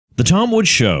The Tom Woods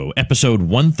Show, episode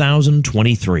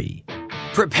 1023.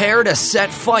 Prepare to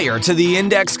set fire to the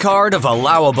index card of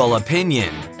allowable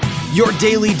opinion. Your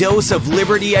daily dose of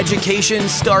liberty education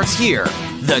starts here.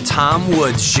 The Tom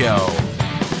Woods Show.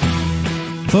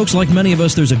 Folks, like many of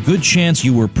us, there's a good chance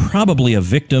you were probably a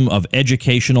victim of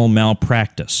educational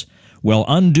malpractice. Well,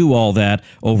 undo all that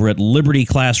over at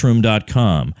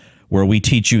libertyclassroom.com, where we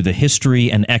teach you the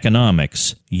history and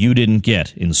economics you didn't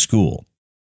get in school.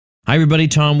 Hi, everybody.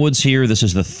 Tom Woods here. This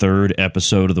is the third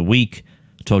episode of the week.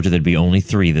 I told you there'd be only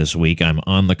 3 this week. I'm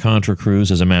on the Contra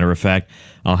cruise, as a matter of fact.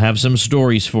 I'll have some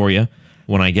stories for you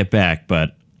when I get back,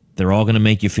 but they're all going to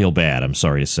make you feel bad, I'm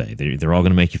sorry to say. They're all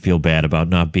going to make you feel bad about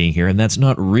not being here, and that's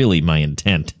not really my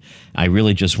intent. I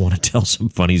really just want to tell some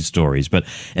funny stories. But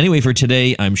anyway, for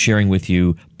today, I'm sharing with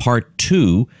you part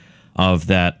 2 of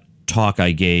that talk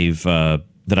I gave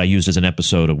that I used as an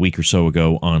episode a week or so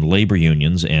ago on labor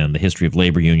unions and the history of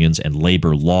labor unions and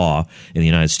labor law in the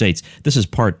United States. This is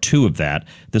part 2 of that.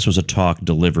 This was a talk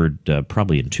delivered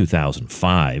probably in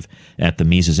 2005 at the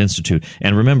Mises Institute.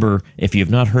 And remember, if you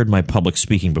have not heard my public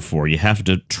speaking before, you have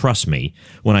to trust me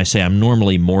when I say I'm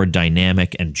normally more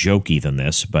dynamic and jokey than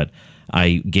this, but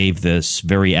I gave this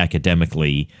very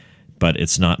academically, but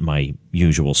it's not my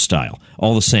usual style.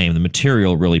 All the same, the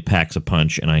material really packs a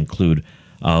punch, and I include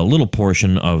a little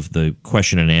portion of the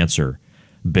question and answer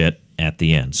bit at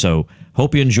the end. So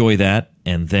hope you enjoy that,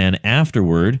 and then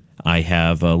afterward, I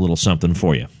have a little something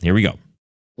for you. Here we go.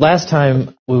 Last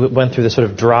time, we went through the sort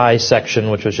of dry section,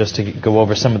 which was just to go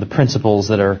over some of the principles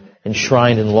that are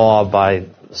enshrined in law by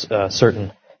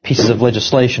certain pieces of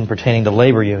legislation pertaining to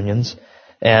labor unions.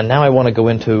 And now I want to go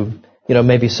into,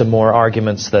 maybe some more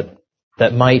arguments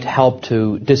that might help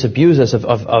to disabuse us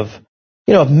of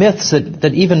myths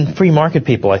that even free market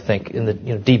people, I think, in the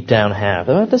deep down have.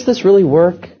 Does this really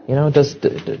work?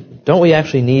 Don't we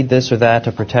actually need this or that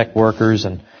to protect workers?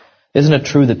 And isn't it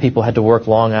true that people had to work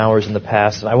long hours in the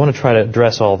past? And I want to try to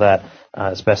address all that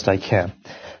as best I can.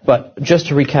 But just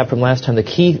to recap from last time, the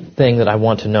key thing that I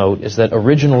want to note is that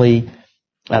originally,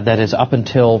 that is up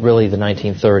until really the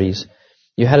 1930s,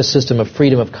 you had a system of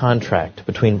freedom of contract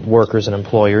between workers and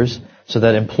employers, so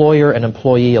that employer and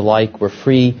employee alike were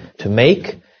free to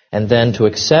make and then to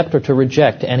accept or to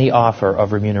reject any offer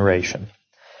of remuneration.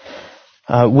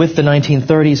 With the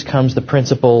 1930s comes the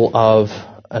principle of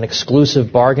an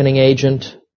exclusive bargaining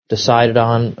agent decided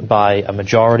on by a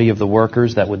majority of the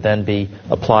workers that would then be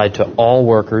applied to all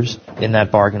workers in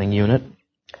that bargaining unit.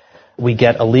 We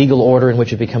get a legal order in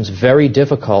which it becomes very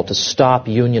difficult to stop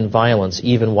union violence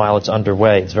even while it's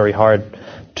underway. It's very hard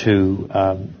to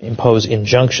impose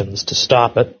injunctions to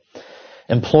stop it.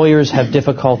 Employers have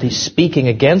difficulty speaking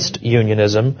against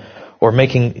unionism or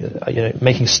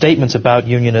making statements about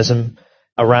unionism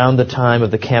around the time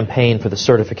of the campaign for the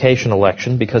certification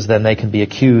election, because then they can be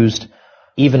accused,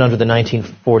 even under the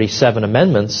 1947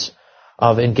 amendments,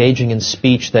 of engaging in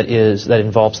speech that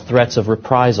involves threats of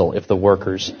reprisal if the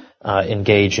workers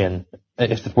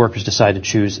if the workers decide to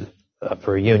choose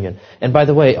for a union. And by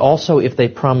the way, also if they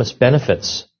promise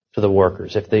benefits to the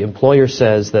workers, if the employer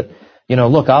says that,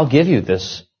 look, I'll give you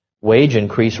this wage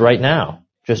increase right now,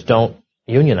 just don't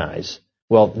unionize.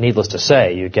 Well, needless to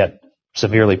say, you get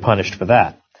severely punished for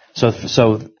that. So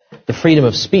the freedom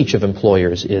of speech of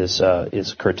employers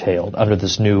is curtailed under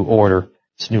this new order,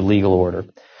 this new legal order.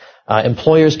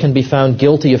 Employers can be found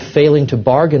guilty of failing to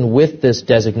bargain with this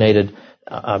designated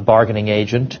bargaining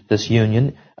agent, this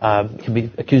union, can be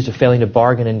accused of failing to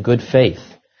bargain in good faith.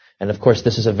 And of course,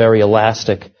 this is a very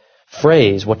elastic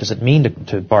phrase. What does it mean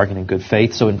to bargain in good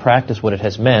faith? So in practice, what it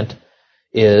has meant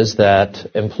is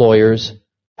that employers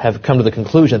have come to the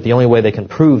conclusion that the only way they can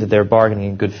prove that they're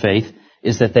bargaining in good faith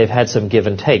is that they've had some give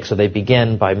and take. So they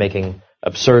begin by making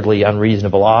absurdly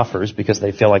unreasonable offers because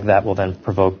they feel like that will then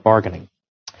provoke bargaining.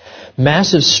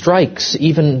 Massive strikes,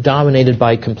 even dominated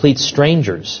by complete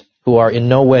strangers who are in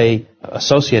no way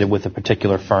associated with a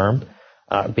particular firm,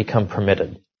 become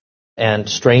permitted. And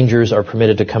strangers are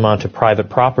permitted to come onto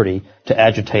private property to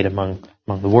agitate among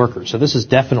the workers. So this is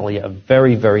definitely a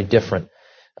very, very different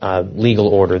legal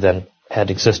order than had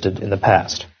existed in the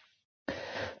past.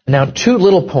 Now, 2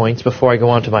 little points before I go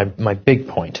on to my big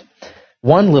point.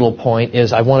 One little point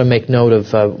is I want to make note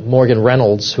of Morgan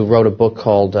Reynolds, who wrote a book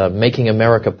called Making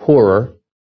America Poorer,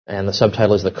 and the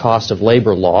subtitle is The Cost of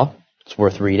Labor Law. It's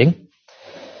worth reading.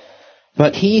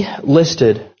 But he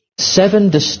listed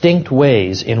 7 distinct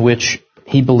ways in which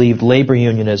he believed labor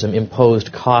unionism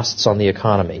imposed costs on the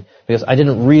economy. Because I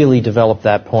didn't really develop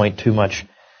that point too much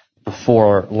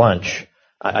before lunch.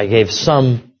 I gave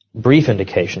some brief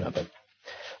indication of it.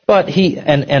 But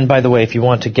and by the way, if you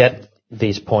want to get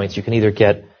these points, you can either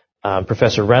get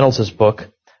Professor Reynolds' book,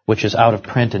 which is out of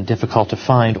print and difficult to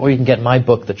find, or you can get my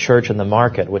book, The Church and the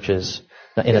Market, which is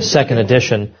in a second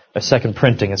edition, a second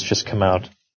printing. It's just come out.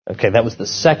 Okay, that was the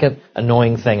second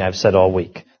annoying thing I've said all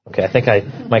week. Okay,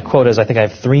 my quote is I think I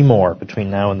have 3 more between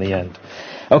now and the end.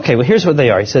 Okay, well here's what they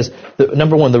are. He says,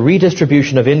 number 1, the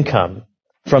redistribution of income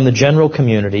from the general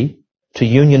community to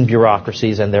union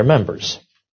bureaucracies and their members.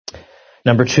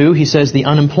 Number 2, he says the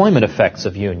unemployment effects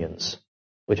of unions,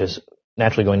 which is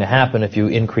naturally going to happen if you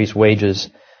increase wages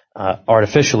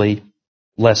artificially,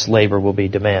 less labor will be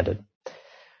demanded.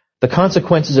 The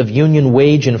consequences of union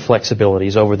wage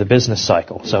inflexibilities over the business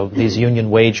cycle. So these union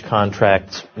wage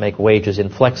contracts make wages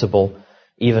inflexible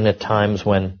even at times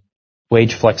when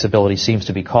wage flexibility seems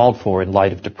to be called for in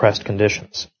light of depressed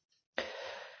conditions.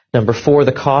 Number 4,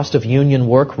 the cost of union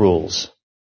work rules.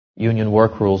 Union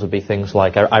work rules would be things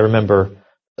like, I remember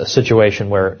a situation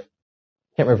where,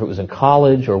 I can't remember if it was in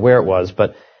college or where it was,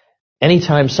 but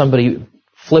anytime somebody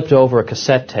flipped over a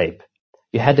cassette tape,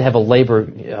 you had to have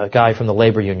a guy from the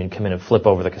labor union come in and flip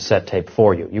over the cassette tape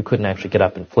for you. You couldn't actually get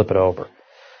up and flip it over.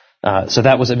 So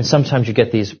that was, sometimes you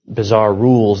get these bizarre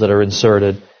rules that are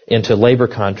inserted into labor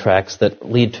contracts that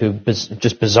lead to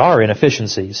just bizarre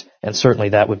inefficiencies, and certainly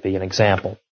that would be an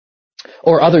example.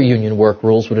 Or other union work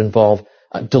rules would involve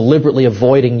deliberately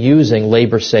avoiding using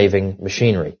labor-saving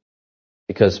machinery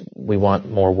because we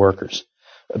want more workers.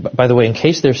 By the way, in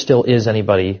case there still is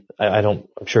anybody, I'm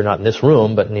sure not in this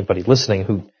room, but anybody listening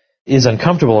who is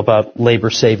uncomfortable about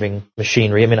labor-saving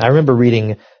machinery. I remember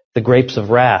reading The Grapes of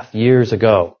Wrath years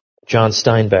ago, John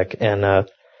Steinbeck, and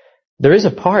there is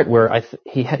a part where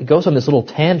he goes on this little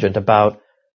tangent about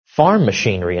farm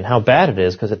machinery and how bad it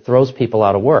is because it throws people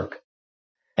out of work.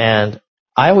 And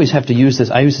I always have to use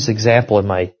this example in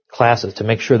my classes to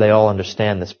make sure they all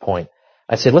understand this point.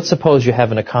 I say, let's suppose you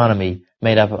have an economy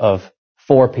made up of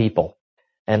 4 people,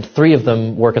 and 3 of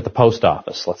them work at the post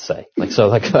office, let's say.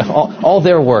 All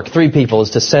their work, 3 people,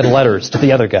 is to send letters to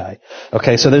the other guy.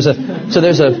 Okay, so I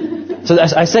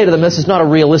say to them, this is not a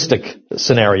realistic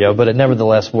scenario, but it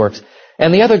nevertheless works.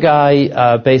 And the other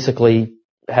guy basically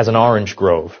has an orange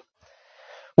grove.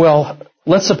 Well,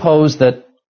 let's suppose that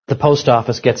the post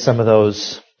office gets some of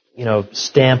those,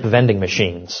 stamp vending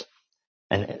machines.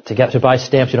 And to buy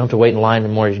stamps, you don't have to wait in line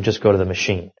anymore, you can just go to the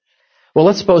machine. Well,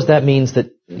 let's suppose that means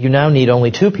that you now need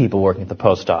only 2 people working at the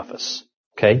post office.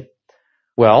 Okay?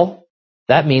 Well,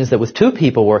 that means that with 2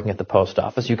 people working at the post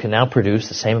office, you can now produce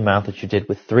the same amount that you did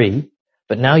with 3,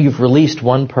 but now you've released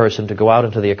one person to go out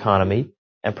into the economy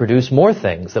and produce more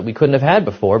things that we couldn't have had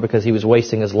before because he was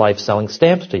wasting his life selling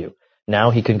stamps to you.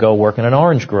 Now he can go work in an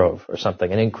orange grove or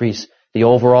something and increase the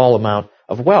overall amount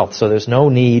of wealth. So there's no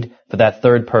need for that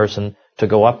third person to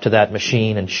go up to that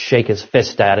machine and shake his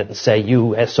fist at it and say,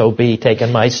 you SOB,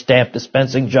 taking my stamp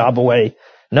dispensing job away.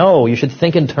 No, you should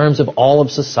think in terms of all of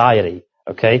society,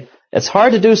 okay? It's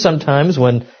hard to do sometimes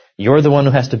when you're the one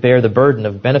who has to bear the burden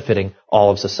of benefiting all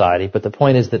of society, but the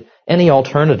point is that any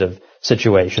alternative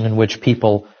situation in which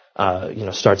people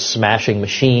start smashing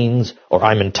machines, or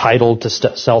I'm entitled to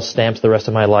sell stamps the rest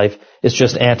of my life, is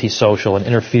just antisocial and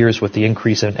interferes with the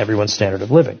increase in everyone's standard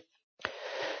of living.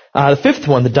 The 5th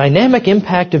one, the dynamic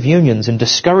impact of unions in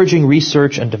discouraging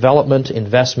research and development,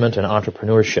 investment, and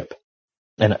entrepreneurship.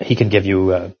 And he can give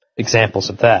you examples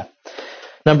of that.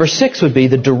 Number 6 would be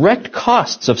the direct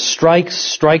costs of strikes,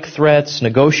 strike threats,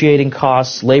 negotiating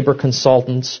costs, labor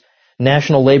consultants,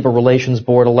 National Labor Relations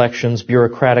Board elections,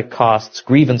 bureaucratic costs,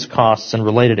 grievance costs, and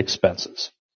related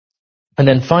expenses. And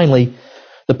then finally,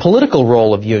 the political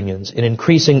role of unions in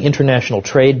increasing international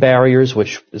trade barriers,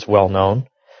 which is well known,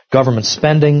 government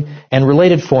spending, and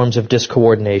related forms of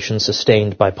discoordination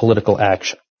sustained by political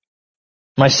action.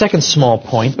 My second small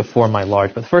point before my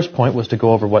large, but the first point was to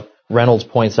go over what Reynolds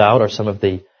points out are some of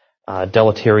the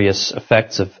deleterious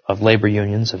effects of labor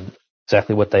unions and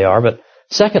exactly what they are. But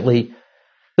secondly,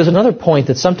 there's another point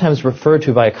that's sometimes referred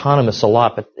to by economists a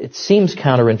lot, but it seems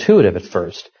counterintuitive at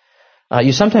first.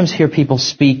 You sometimes hear people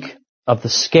speak of the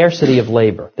scarcity of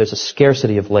labor. There's a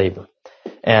scarcity of labor.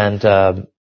 And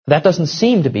that doesn't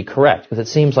seem to be correct, because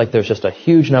it seems like there's just a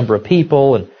huge number of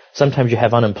people, and sometimes you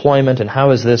have unemployment, and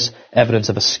how is this evidence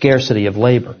of a scarcity of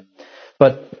labor?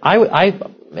 But I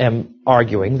am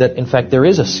arguing that, in fact, there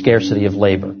is a scarcity of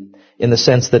labor, in the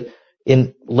sense that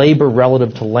in labor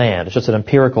relative to land, it's just an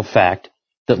empirical fact,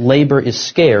 that labor is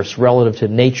scarce relative to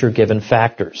nature-given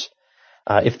factors.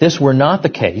 If this were not the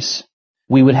case,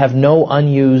 we would have no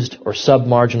unused or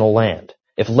submarginal land.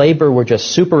 If labor were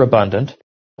just superabundant,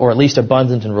 or at least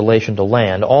abundant in relation to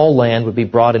land, all land would be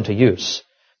brought into use.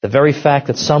 The very fact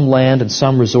that some land and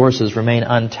some resources remain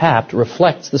untapped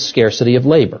reflects the scarcity of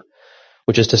labor.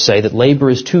 which is to say that labor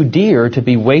is too dear to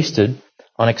be wasted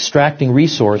on extracting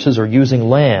resources or using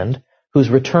land whose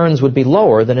returns would be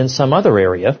lower than in some other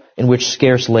area in which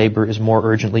scarce labor is more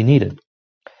urgently needed.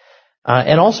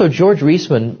 And also George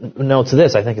Reisman notes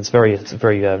this. I think it's a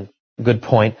very good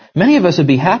point. Many of us would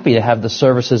be happy to have the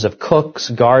services of cooks,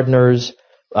 gardeners,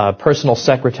 personal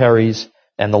secretaries,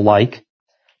 and the like,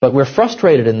 but we're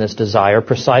frustrated in this desire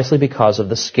precisely because of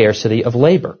the scarcity of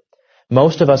labor.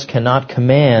 Most of us cannot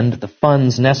command the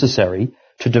funds necessary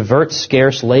to divert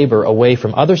scarce labor away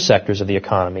from other sectors of the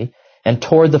economy and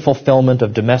toward the fulfillment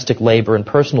of domestic labor and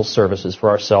personal services for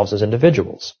ourselves as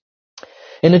individuals.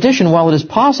 In addition, while it is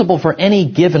possible for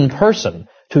any given person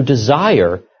to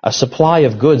desire a supply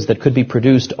of goods that could be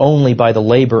produced only by the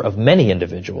labor of many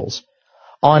individuals,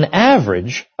 on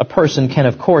average, a person can,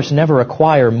 of course, never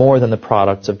acquire more than the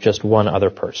products of just one other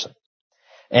person.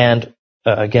 And,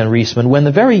 again, Reisman, when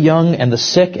the very young and the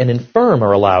sick and infirm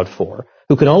are allowed for,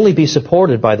 who can only be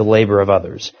supported by the labor of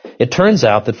others, it turns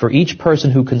out that for each person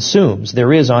who consumes,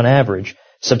 there is, on average,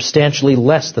 substantially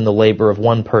less than the labor of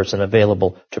one person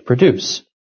available to produce.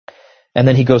 And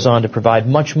then he goes on to provide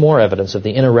much more evidence of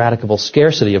the ineradicable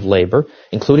scarcity of labor,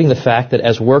 including the fact that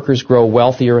as workers grow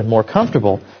wealthier and more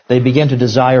comfortable, they begin to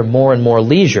desire more and more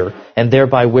leisure and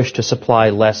thereby wish to supply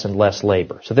less and less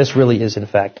labor. So this really is, in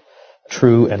fact,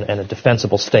 true and a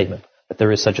defensible statement, that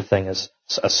there is such a thing as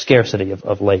a scarcity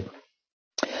of labor.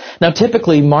 Now,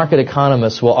 typically, market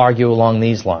economists will argue along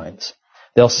these lines.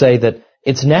 They'll say that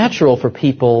it's natural for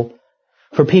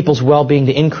people's well-being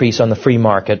to increase on the free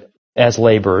market as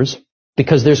laborers,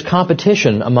 because there's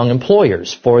competition among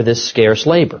employers for this scarce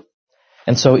labor.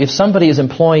 And so if somebody is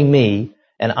employing me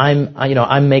and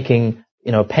I'm making,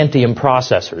 Pentium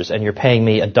processors and you're paying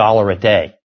me $1 a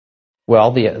day,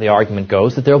 well, the argument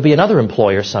goes that there'll be another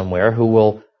employer somewhere who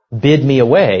will bid me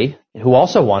away, who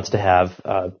also wants to have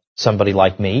somebody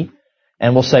like me,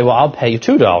 and will say, well, I'll pay you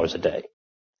 $2 a day.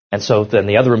 And so then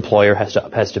the other employer has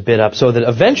to bid up, so that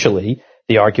eventually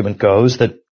the argument goes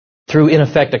that through, in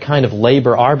effect, a kind of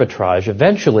labor arbitrage,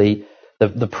 eventually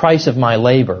the price of my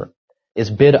labor is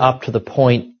bid up to the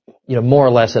point, more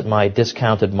or less at my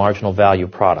discounted marginal value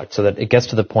product, so that it gets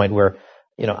to the point where,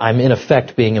 I'm in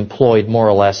effect being employed more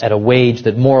or less at a wage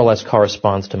that more or less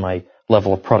corresponds to my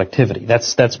level of productivity.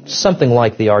 That's something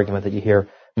like the argument that you hear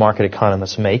market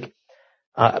economists make.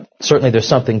 Certainly there's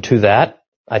something to that,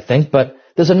 I think, but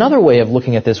there's another way of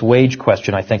looking at this wage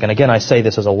question, I think, and again, I say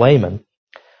this as a layman.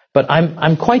 But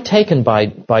I'm quite taken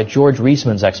by George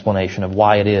Reisman's explanation of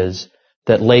why it is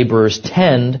that laborers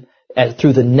tend,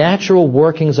 through the natural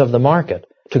workings of the market,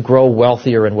 to grow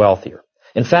wealthier and wealthier.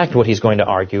 In fact, what he's going to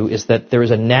argue is that there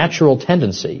is a natural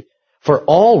tendency for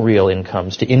all real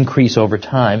incomes to increase over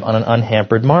time on an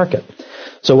unhampered market.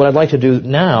 So what I'd like to do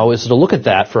now is to look at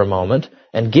that for a moment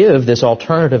and give this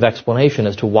alternative explanation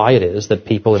as to why it is that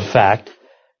people, in fact,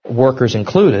 workers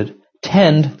included,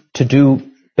 tend to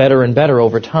do better and better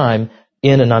over time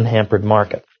in an unhampered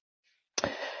market.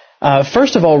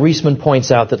 First of all, Reisman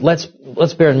points out that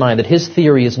let's bear in mind that his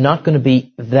theory is not going to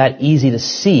be that easy to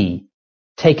see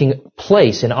taking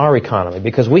place in our economy,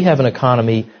 because we have an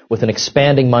economy with an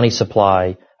expanding money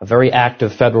supply, a very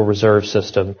active Federal Reserve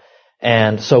system,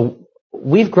 and so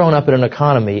we've grown up in an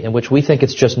economy in which we think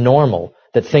it's just normal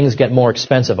that things get more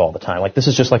expensive all the time. Like, this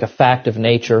is just like a fact of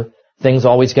nature. Things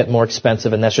always get more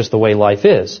expensive, and that's just the way life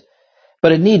is.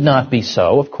 But it need not be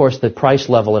so. Of course, the price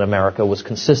level in America was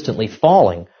consistently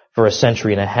falling for a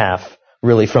century and a half,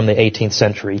 really from the 18th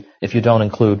century, if you don't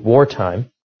include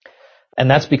wartime. And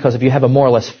that's because if you have a more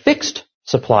or less fixed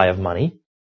supply of money,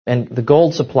 and the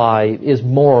gold supply is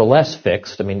more or less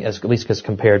fixed, at least as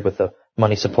compared with the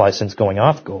money supply since going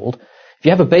off gold, if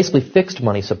you have a basically fixed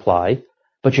money supply,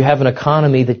 but you have an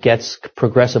economy that gets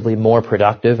progressively more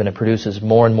productive and it produces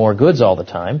more and more goods all the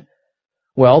time,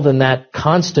 well, then that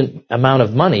constant amount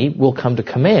of money will come to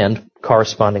command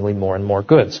correspondingly more and more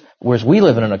goods. Whereas we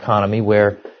live in an economy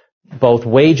where both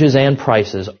wages and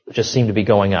prices just seem to be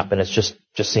going up, and it just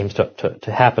seems to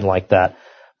happen like that.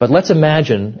 But let's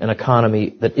imagine an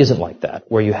economy that isn't like that,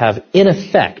 where you have, in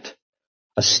effect,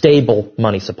 a stable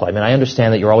money supply. I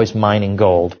understand that you're always mining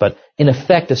gold, but in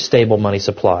effect, a stable money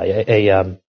supply.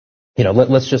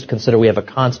 Let's just consider we have a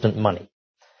constant money.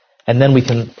 And then we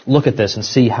can look at this and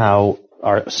see how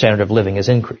our standard of living is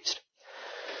increased.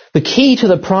 The key to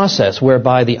the process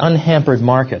whereby the unhampered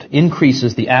market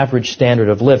increases the average standard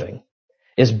of living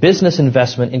is business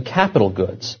investment in capital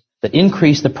goods that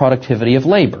increase the productivity of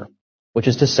labor, which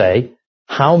is to say,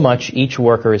 how much each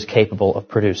worker is capable of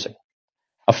producing.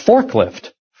 A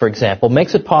forklift, for example,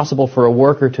 makes it possible for a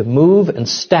worker to move and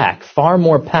stack far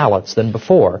more pallets than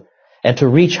before, and to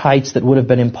reach heights that would have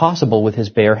been impossible with his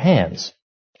bare hands.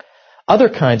 Other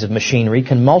kinds of machinery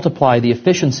can multiply the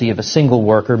efficiency of a single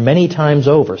worker many times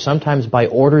over, sometimes by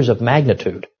orders of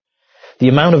magnitude. The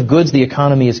amount of goods the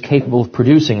economy is capable of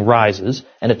producing rises,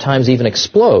 and at times even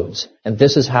explodes, and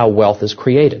this is how wealth is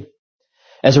created.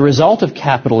 As a result of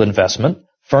capital investment,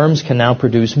 firms can now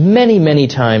produce many, many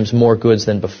times more goods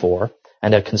than before,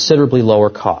 and at considerably lower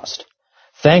cost.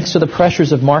 Thanks to the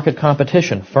pressures of market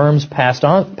competition, firms pass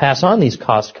on these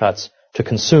cost cuts to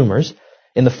consumers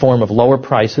in the form of lower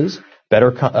prices,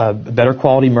 better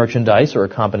quality merchandise, or a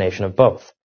combination of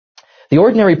both. The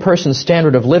ordinary person's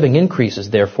standard of living increases,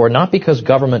 therefore, not because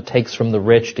government takes from the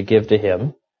rich to give to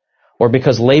him, or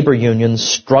because labor unions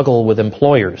struggle with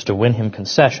employers to win him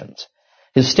concessions.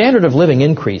 His standard of living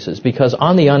increases because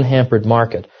on the unhampered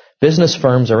market, business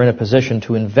firms are in a position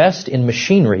to invest in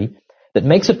machinery that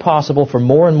makes it possible for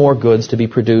more and more goods to be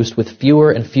produced with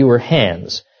fewer and fewer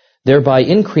hands, thereby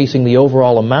increasing the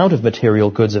overall amount of material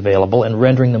goods available and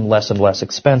rendering them less and less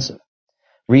expensive.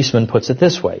 Reisman puts it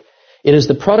this way: it is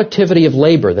the productivity of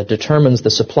labor that determines the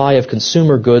supply of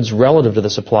consumer goods relative to the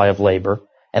supply of labor,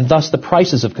 and thus the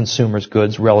prices of consumers'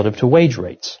 goods relative to wage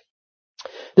rates.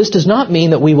 This does not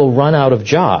mean that we will run out of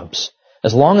jobs.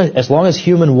 As long as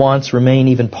human wants remain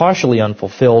even partially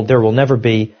unfulfilled, there will never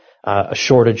be a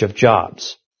shortage of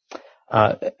jobs.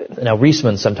 Now,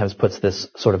 Reisman sometimes puts this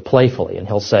sort of playfully, and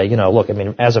he'll say, look,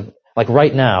 like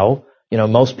right now,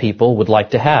 most people would like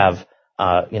to have,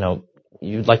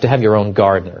 you'd like to have your own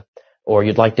gardener, or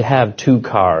you'd like to have 2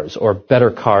 cars, or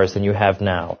better cars than you have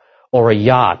now, or a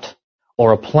yacht,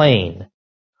 or a plane,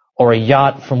 or a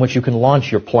yacht from which you can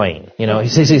launch your plane. He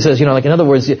says, in other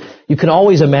words, you can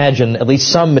always imagine at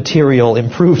least some material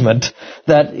improvement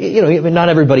that, not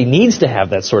everybody needs to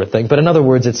have that sort of thing, but in other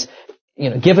words, it's,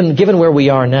 given where we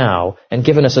are now, and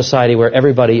given a society where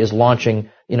everybody is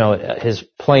launching, his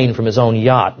plane from his own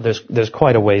yacht, there's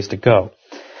quite a ways to go.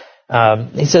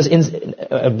 He says,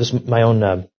 this is my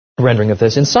own rendering of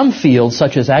this, in some fields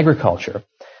such as agriculture,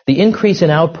 the increase in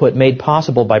output made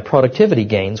possible by productivity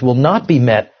gains will not be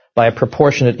met by a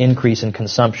proportionate increase in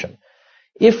consumption.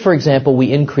 If, for example,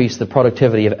 we increase the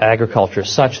productivity of agriculture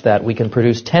such that we can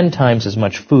produce 10 times as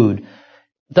much food,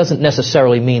 it doesn't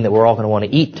necessarily mean that we're all going to want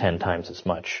to eat 10 times as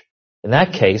much. In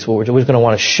that case, we're going to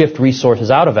want to shift resources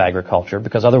out of agriculture,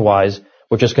 because otherwise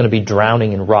we're just going to be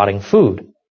drowning in rotting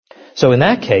food. So in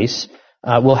that case,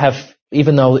 we'll have,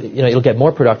 even though it'll get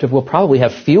more productive, we'll probably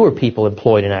have fewer people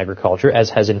employed in agriculture, as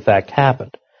has in fact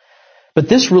happened. But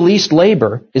this released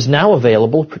labor is now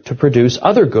available to produce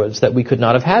other goods that we could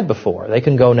not have had before. They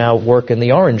can go now work in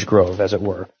the orange grove, as it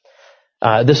were.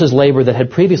 This is labor that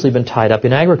had previously been tied up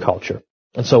in agriculture,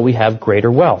 and so we have greater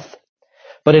wealth.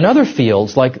 But in other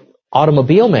fields, like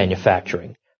automobile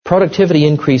manufacturing, productivity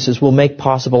increases will make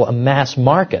possible a mass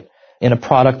market in a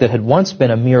product that had once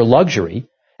been a mere luxury,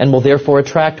 and will therefore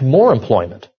attract more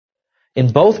employment.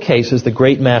 In both cases, the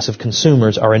great mass of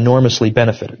consumers are enormously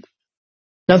benefited.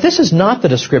 Now, this is not the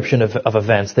description of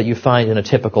events that you find in a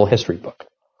typical history book.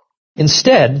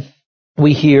 Instead,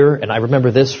 we hear, and I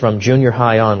remember this from junior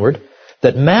high onward,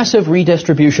 that massive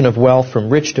redistribution of wealth from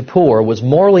rich to poor was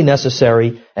morally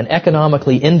necessary and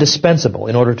economically indispensable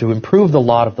in order to improve the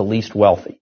lot of the least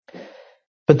wealthy.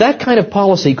 But that kind of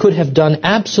policy could have done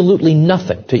absolutely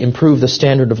nothing to improve the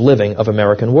standard of living of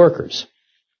American workers.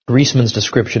 Reisman's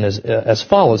description is as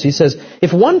follows. He says,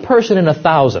 if one person in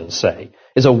 1,000, say,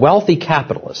 is a wealthy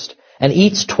capitalist and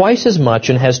eats twice as much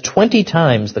and has 20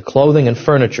 times the clothing and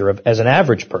furniture as an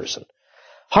average person,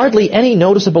 hardly any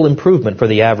noticeable improvement for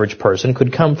the average person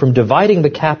could come from dividing the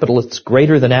capitalist's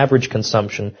greater than average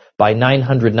consumption by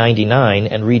 999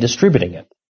 and redistributing it.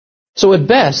 So at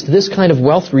best, this kind of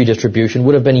wealth redistribution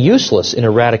would have been useless in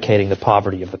eradicating the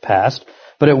poverty of the past,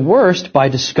 but at worst, by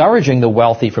discouraging the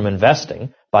wealthy from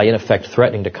investing, by in effect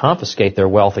threatening to confiscate their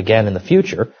wealth again in the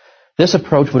future, this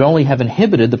approach would only have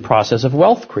inhibited the process of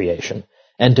wealth creation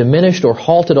and diminished or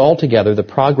halted altogether the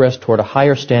progress toward a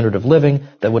higher standard of living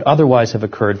that would otherwise have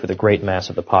occurred for the great mass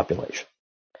of the population.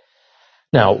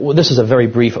 Now, this is a very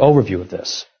brief overview of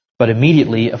this, but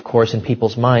immediately, of course, in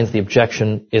people's minds, the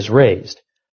objection is raised.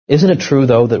 Isn't it true,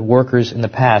 though, that workers in the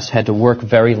past had to work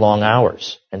very long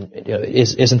hours? And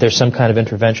isn't there some kind of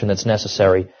intervention that's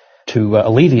necessary to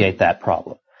alleviate that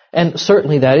problem? And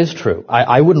certainly that is true.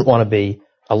 I wouldn't want to be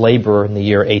a laborer in the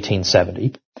year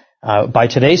 1870. By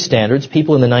today's standards,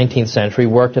 people in the 19th century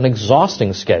worked an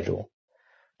exhausting schedule.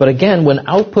 But again, when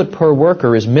output per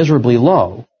worker is miserably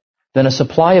low, then a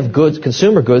supply of goods,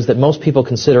 consumer goods that most people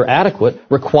consider adequate,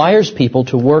 requires people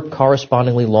to work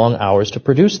correspondingly long hours to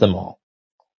produce them all.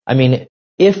 I mean,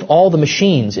 if all the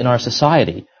machines in our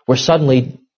society were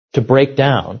suddenly to break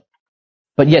down,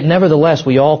 but yet nevertheless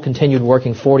we all continued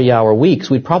working 40-hour weeks,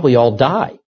 we'd probably all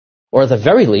die. Or at the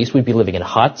very least, we'd be living in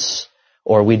huts,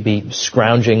 or we'd be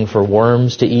scrounging for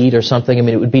worms to eat or something. I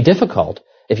mean, it would be difficult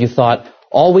if you thought,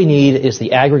 all we need is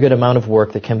the aggregate amount of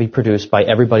work that can be produced by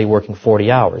everybody working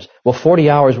 40 hours. Well, 40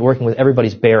 hours working with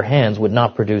everybody's bare hands would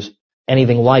not produce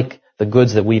anything like the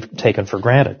goods that we've taken for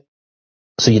granted.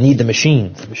 So you need the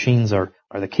machines. The machines are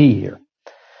the key here.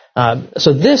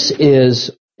 So this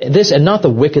and not the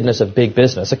wickedness of big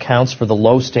business accounts for the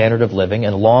low standard of living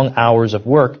and long hours of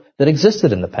work that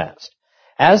existed in the past.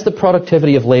 As the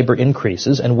productivity of labor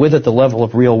increases, and with it the level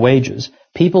of real wages,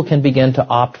 people can begin to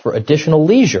opt for additional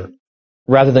leisure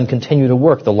rather than continue to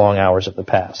work the long hours of the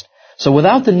past. So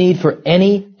without the need for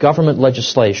any government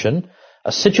legislation,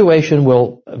 a situation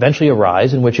will eventually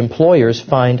arise in which employers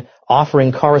find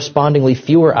offering correspondingly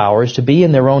fewer hours to be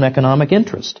in their own economic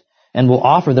interest, and will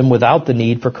offer them without the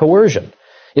need for coercion.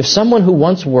 If someone who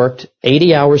once worked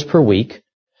 80 hours per week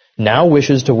now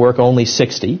wishes to work only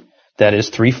 60, that is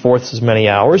 3/4 as many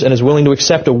hours, and is willing to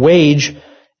accept a wage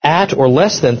at or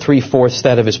less than 3/4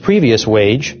 that of his previous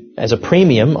wage as a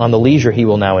premium on the leisure he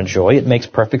will now enjoy, it makes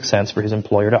perfect sense for his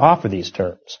employer to offer these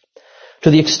terms.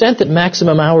 To the extent that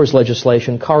maximum hours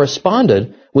legislation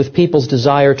corresponded with people's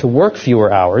desire to work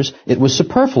fewer hours, it was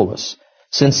superfluous,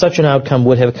 since such an outcome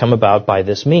would have come about by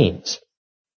this means.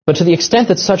 But to the extent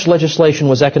that such legislation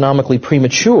was economically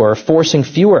premature, forcing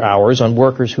fewer hours on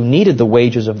workers who needed the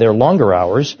wages of their longer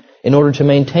hours in order to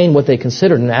maintain what they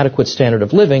considered an adequate standard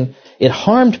of living, it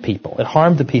harmed people. It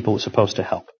harmed the people it was supposed to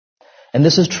help. And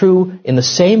this is true in the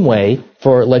same way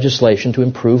for legislation to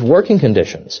improve working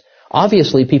conditions.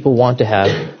 Obviously, people want to have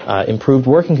improved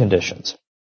working conditions.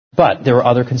 But there are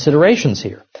other considerations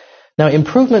here. Now,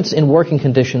 improvements in working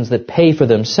conditions that pay for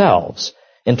themselves,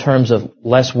 in terms of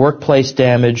less workplace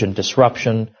damage and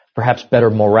disruption, perhaps better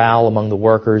morale among the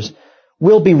workers,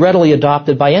 will be readily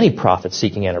adopted by any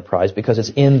profit-seeking enterprise because it's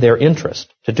in their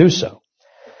interest to do so.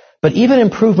 But even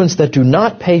improvements that do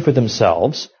not pay for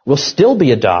themselves will still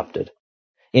be adopted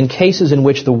in cases in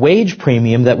which the wage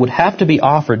premium that would have to be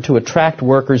offered to attract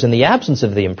workers in the absence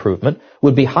of the improvement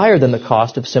would be higher than the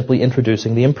cost of simply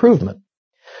introducing the improvement.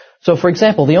 So, for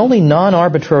example, the only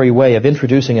non-arbitrary way of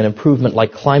introducing an improvement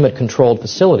like climate-controlled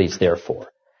facilities, therefore,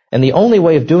 and the only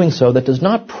way of doing so that does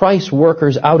not price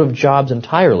workers out of jobs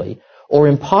entirely or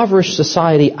impoverish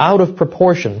society out of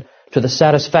proportion to the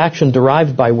satisfaction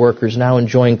derived by workers now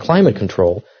enjoying climate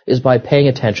control, is by paying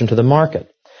attention to the market.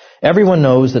 Everyone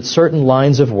knows that certain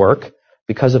lines of work,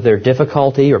 because of their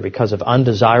difficulty or because of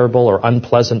undesirable or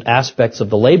unpleasant aspects of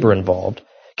the labor involved,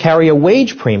 carry a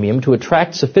wage premium to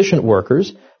attract sufficient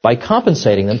workers by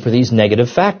compensating them for these negative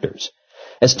factors.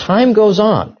 As time goes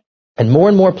on, and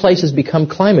more places become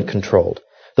climate controlled,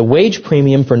 the wage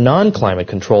premium for non-climate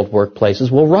controlled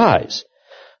workplaces will rise.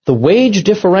 The wage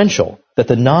differential that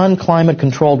the non-climate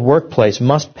controlled workplace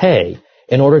must pay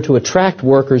in order to attract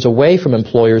workers away from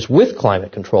employers with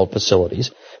climate controlled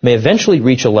facilities may eventually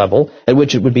reach a level at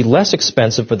which it would be less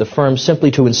expensive for the firm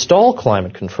simply to install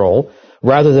climate control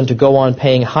rather than to go on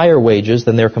paying higher wages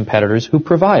than their competitors who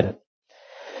provide it.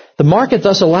 The market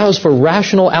thus allows for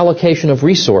rational allocation of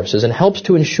resources and helps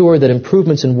to ensure that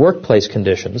improvements in workplace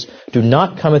conditions do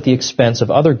not come at the expense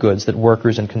of other goods that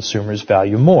workers and consumers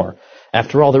value more.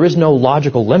 After all, there is no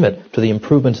logical limit to the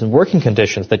improvements in working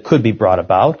conditions that could be brought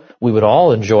about. We would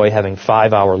all enjoy having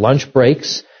 5-hour lunch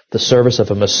breaks, the service of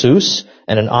a masseuse,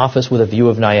 and an office with a view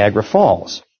of Niagara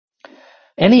Falls.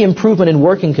 Any improvement in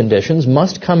working conditions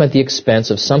must come at the expense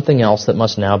of something else that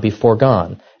must now be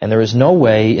foregone, and there is no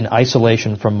way in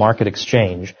isolation from market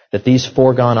exchange that these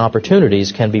foregone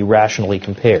opportunities can be rationally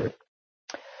compared.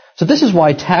 So this is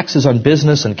why taxes on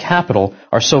business and capital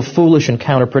are so foolish and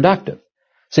counterproductive.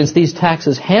 Since these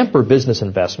taxes hamper business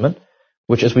investment,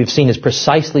 which as we've seen is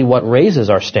precisely what raises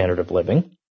our standard of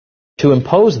living, to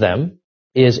impose them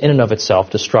is in and of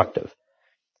itself destructive.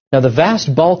 Now, the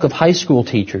vast bulk of high school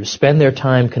teachers spend their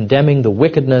time condemning the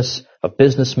wickedness of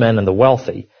businessmen and the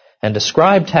wealthy and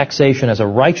describe taxation as a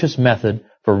righteous method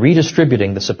for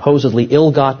redistributing the supposedly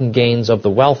ill-gotten gains of the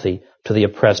wealthy to the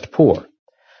oppressed poor.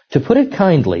 To put it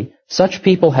kindly, such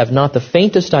people have not the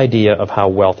faintest idea of how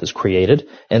wealth is created,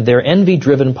 and their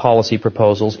envy-driven policy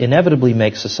proposals inevitably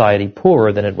make society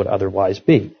poorer than it would otherwise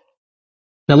be.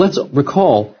 Now let's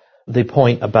recall the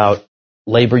point about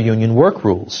labor union work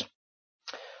rules.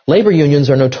 Labor unions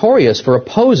are notorious for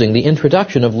opposing the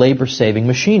introduction of labor-saving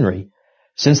machinery,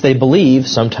 since they believe,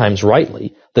 sometimes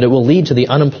rightly, that it will lead to the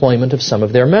unemployment of some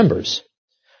of their members.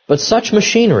 But such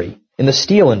machinery, in the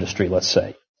steel industry, let's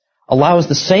say, allows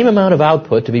the same amount of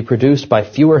output to be produced by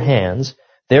fewer hands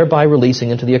thereby releasing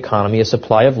into the economy a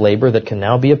supply of labor that can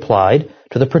now be applied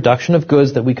to the production of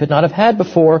goods that we could not have had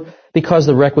before because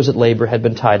the requisite labor had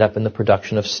been tied up in the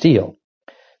production of steel.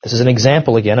 This is an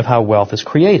example, again, of how wealth is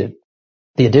created.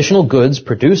 The additional goods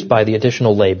produced by the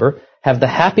additional labor have the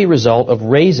happy result of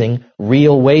raising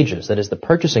real wages, that is, the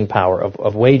purchasing power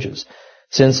of wages,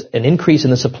 since an increase in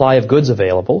the supply of goods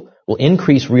available will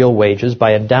increase real wages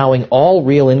by endowing all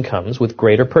real incomes with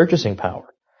greater purchasing power.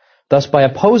 Thus, by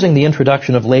opposing the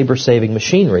introduction of labor-saving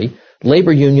machinery,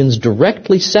 labor unions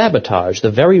directly sabotage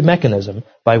the very mechanism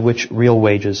by which real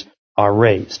wages are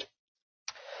raised.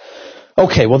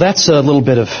 Okay, well, that's a little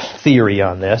bit of theory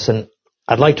on this, and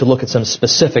I'd like to look at some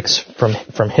specifics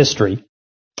from history.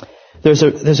 There's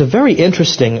a very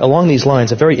interesting, along these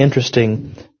lines, a very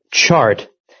interesting chart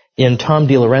in Tom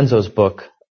DiLorenzo's book,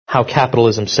 How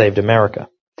Capitalism Saved America.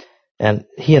 And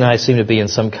he and I seem to be in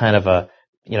some kind of a,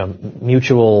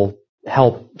 mutual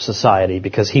help society,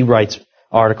 because he writes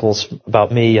articles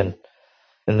about me and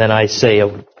then I say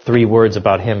 3 words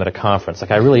about him at a conference. Like,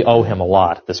 I really owe him a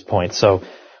lot at this point. So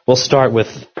we'll start with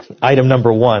item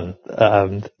number 1.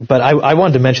 But I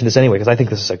wanted to mention this anyway because I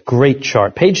think this is a great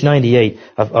chart. Page 98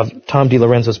 of Tom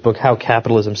DiLorenzo's book, How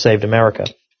Capitalism Saved America,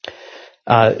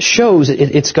 shows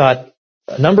it's got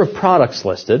a number of products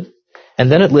listed,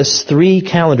 and then it lists 3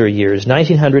 calendar years,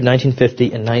 1900,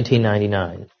 1950, and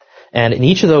 1999. And in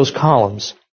each of those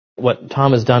columns, what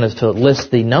Tom has done is to list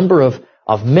the number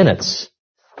of minutes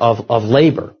of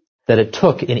labor that it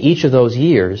took in each of those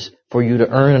years for you to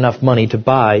earn enough money to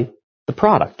buy the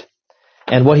product.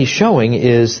 And what he's showing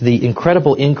is the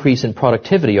incredible increase in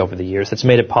productivity over the years that's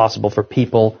made it possible for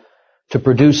people to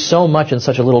produce so much in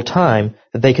such a little time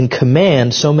that they can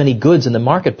command so many goods in the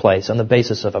marketplace on the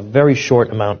basis of a very short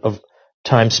amount of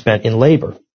time spent in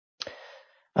labor.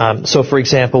 So, for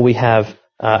example, we have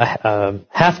a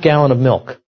half gallon of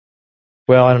milk.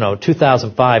 Well, I don't know,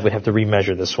 2005 we'd have to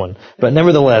remeasure this one. But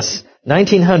nevertheless,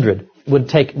 1900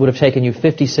 would have taken you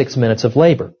 56 minutes of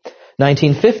labor.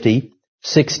 1950,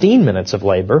 16 minutes of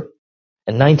labor.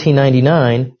 And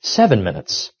 1999, 7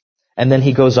 minutes. And then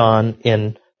he goes on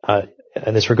in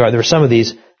this regard. There are some of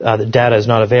these, the data is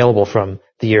not available from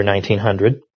the year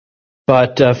 1900.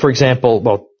 But, for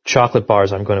example, chocolate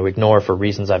bars I'm going to ignore for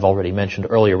reasons I've already mentioned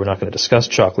earlier. We're not going to discuss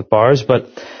chocolate bars. But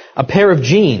a pair of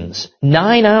jeans,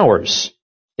 9 hours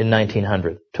in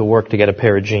 1900 to work to get a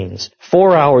pair of jeans.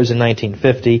 4 hours in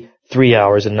 1950, 3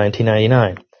 hours in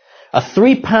 1999. A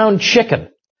 3-pound chicken.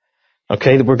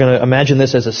 Okay, we're going to imagine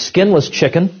this as a skinless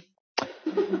chicken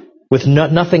with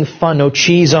nothing fun, no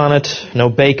cheese on it, no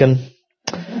bacon.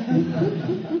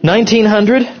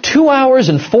 1900, 2 hours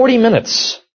and 40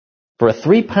 minutes for a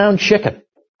 3-pound chicken.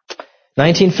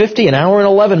 1950, an hour and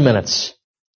 11 minutes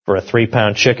for a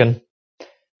 3-pound chicken.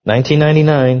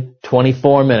 1999,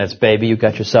 24 minutes, baby. You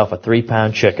got yourself a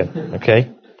 3-pound chicken,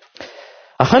 okay?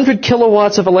 100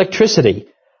 kilowatts of electricity.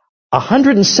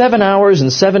 107 hours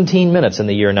and 17 minutes in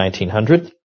the year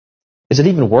 1900. Is it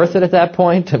even worth it at that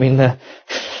point? I mean, and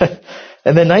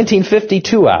then 1950,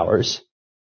 2 hours.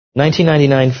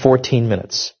 1999, 14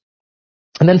 minutes.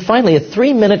 And then finally, a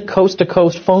 3-minute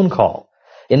coast-to-coast phone call.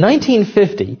 In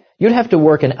 1950, you'd have to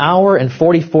work an hour and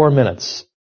 44 minutes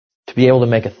to be able to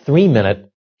make a 3-minute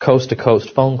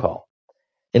coast-to-coast phone call.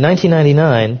 In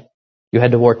 1999, you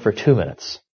had to work for 2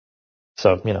 minutes.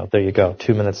 So, there you go,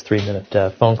 2 minutes,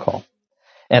 3-minute phone call.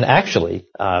 And actually,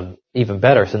 even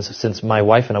better, since my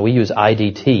wife and I, we use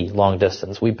IDT, long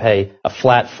distance, we pay a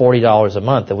flat $40 a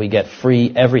month and we get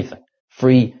free everything.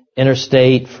 Free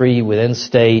interstate, free within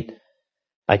state.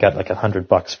 I got like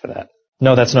 $100 for that.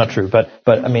 No, that's not true. But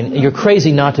I mean, you're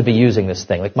crazy not to be using this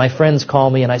thing. Like, my friends call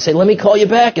me and I say, let me call you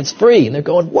back, it's free. And they're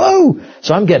going, whoa!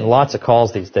 So I'm getting lots of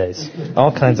calls these days.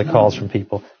 All kinds of calls from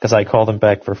people because I call them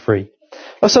back for free.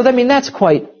 So, I mean, that's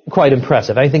quite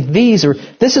impressive. I think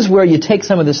this is where you take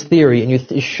some of this theory and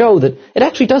you show that it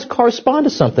actually does correspond to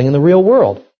something in the real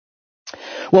world.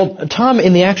 Well, Tom,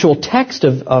 in the actual text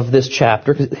of this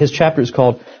chapter, his chapter is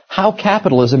called How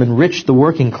Capitalism Enriched the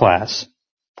Working Class.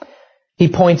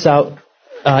 He points out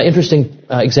interesting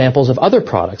examples of other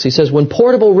products. He says when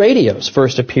portable radios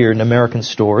first appeared in American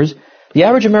stores, the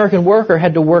average American worker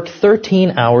had to work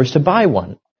 13 hours to buy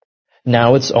one.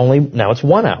 Now it's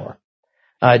 1 hour.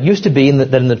 It used to be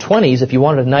that in the 20s, if you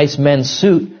wanted a nice men's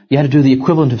suit, you had to do the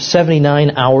equivalent of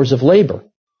 79 hours of labor.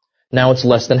 Now it's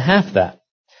less than half that.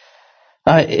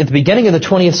 At the beginning of the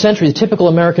 20th century, the typical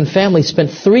American family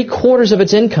spent 3/4 of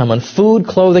its income on food,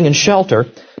 clothing, and shelter.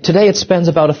 Today it spends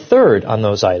about 1/3 on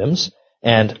those items.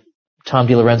 And Tom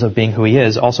DiLorenzo, being who he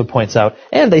is, also points out,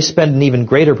 and they spend an even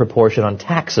greater proportion on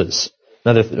taxes.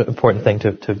 Another important thing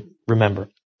to remember.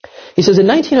 He says, in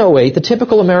 1908, the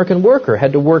typical American worker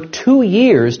had to work 2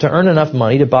 years to earn enough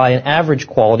money to buy an average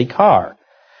quality car.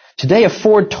 Today, a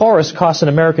Ford Taurus costs an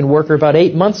American worker about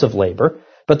 8 months of labor,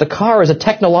 but the car is a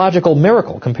technological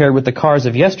miracle compared with the cars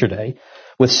of yesterday,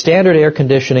 with standard air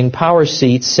conditioning, power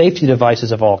seats, safety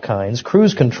devices of all kinds,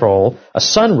 cruise control, a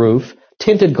sunroof,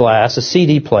 tinted glass, a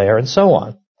CD player, and so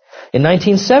on. In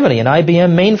 1970, an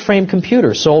IBM mainframe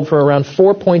computer sold for around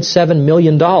 $4.7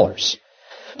 million.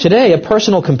 Today, a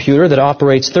personal computer that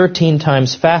operates 13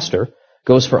 times faster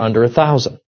goes for under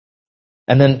 $1,000.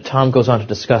 And then Tom goes on to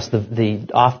discuss the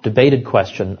oft-debated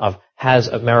question of, has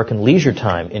American leisure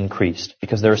time increased?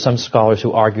 Because there are some scholars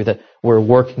who argue that we're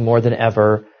working more than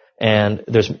ever and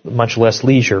there's much less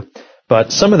leisure.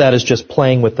 But some of that is just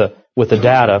playing with the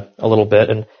data a little bit,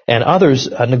 and others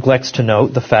neglects to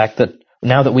note the fact that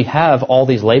now that we have all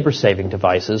these labor-saving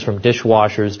devices, from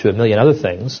dishwashers to a million other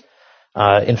things,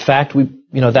 in fact,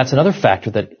 that's another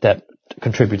factor that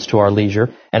contributes to our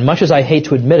leisure. And much as I hate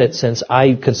to admit it, since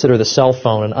I consider the cell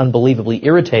phone an unbelievably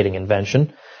irritating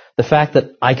invention, the fact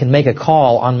that I can make a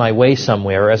call on my way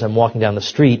somewhere as I'm walking down the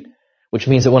street, which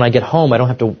means that when I get home, I don't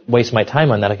have to waste my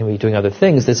time on that. I can be doing other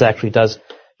things. This actually does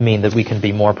mean that we can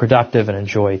be more productive and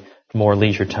enjoy more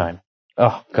leisure time.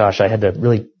 Oh, gosh, I had to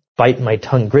really bite my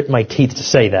tongue, grit my teeth to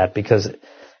say that because,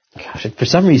 gosh, for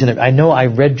some reason, I know I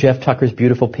read Jeff Tucker's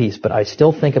beautiful piece, but I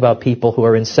still think about people who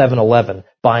are in 7-Eleven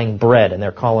buying bread and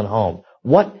they're calling home.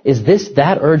 What? Is this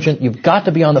that urgent? You've got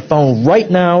to be on the phone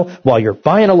right now while you're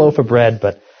buying a loaf of bread.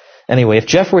 But anyway, if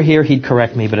Jeff were here, he'd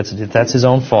correct me, but that's his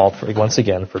own fault, once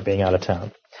again, for being out of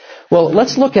town. Well,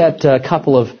 let's look at a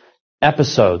couple of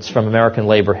episodes from American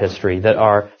labor history that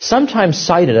are sometimes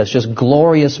cited as just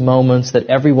glorious moments that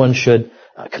everyone should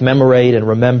commemorate and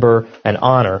remember and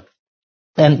honor.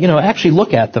 And, actually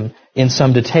look at them in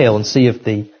some detail and see if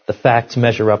the facts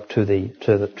measure up to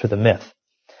the myth.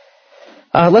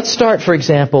 Let's start, for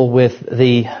example, with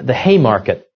the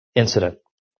Haymarket incident,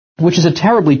 which is a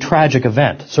terribly tragic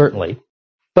event, certainly,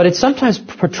 but it's sometimes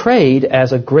portrayed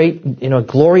as a great,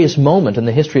 glorious moment in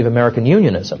the history of American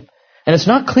unionism. And it's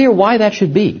not clear why that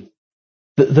should be.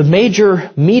 The major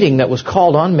meeting that was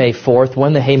called on May 4th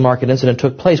when the Haymarket incident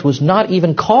took place was not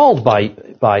even called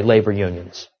by labor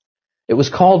unions. It was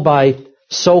called by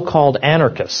so-called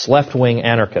anarchists, left-wing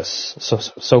anarchists,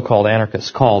 so-called anarchists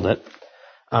called it.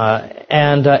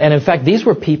 And in fact, these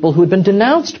were people who had been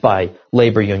denounced by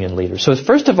labor union leaders. So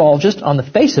first of all, just on the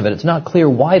face of it, it's not clear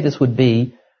why this would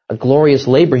be a glorious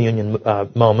labor union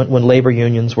moment when labor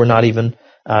unions were not even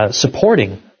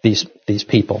supporting these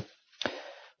people.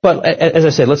 But as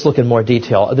I said, let's look in more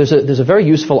detail. There's a very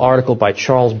useful article by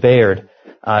Charles Baird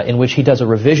in which he does a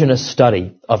revisionist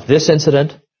study of this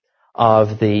incident,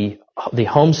 of the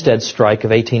Homestead strike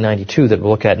of 1892 that we'll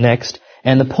look at next,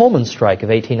 and the Pullman strike of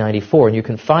 1894, and you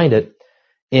can find it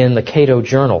in the Cato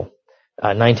Journal,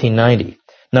 1990.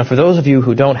 Now, for those of you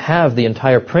who don't have the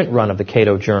entire print run of the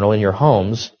Cato Journal in your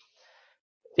homes,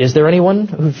 is there anyone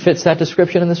who fits that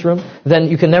description in this room? Then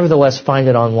you can nevertheless find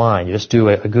it online. You just do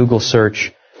a Google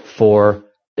search for,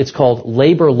 it's called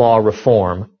Labor Law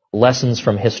Reform, Lessons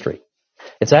from History.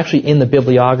 It's actually in the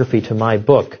bibliography to my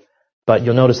book, but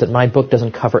you'll notice that my book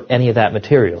doesn't cover any of that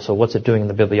material. So what's it doing in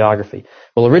the bibliography?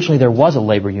 Well, originally there was a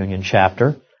labor union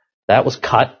chapter. That was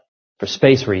cut for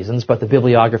space reasons, but the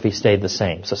bibliography stayed the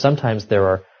same. So sometimes there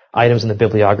are items in the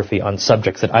bibliography on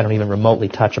subjects that I don't even remotely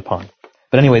touch upon.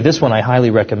 But anyway, this one I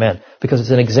highly recommend because it's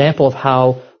an example of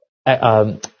how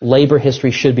labor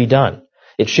history should be done.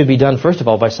 It should be done, first of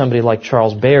all, by somebody like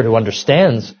Charles Baird who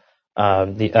understands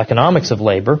the economics of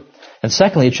labor. And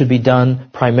secondly, it should be done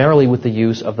primarily with the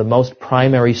use of the most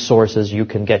primary sources you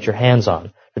can get your hands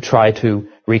on to try to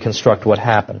reconstruct what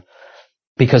happened.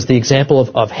 Because the example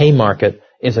of Haymarket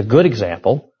is a good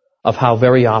example of how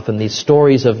very often these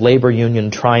stories of labor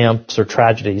union triumphs or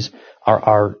tragedies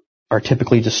are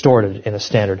typically distorted in a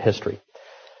standard history.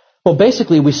 Well,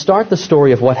 basically, we start the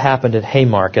story of what happened at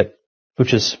Haymarket,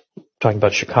 which is talking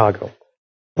about Chicago.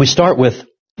 We start with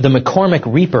the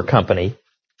McCormick Reaper Company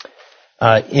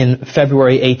in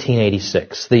February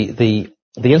 1886. The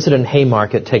incident in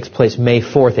Haymarket takes place May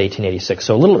 4th, 1886,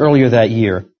 so a little earlier that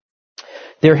year.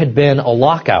 There had been a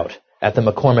lockout at the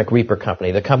McCormick Reaper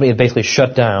Company. The company had basically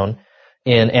shut down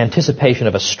in anticipation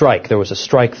of a strike. There was a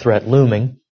strike threat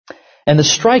looming. And the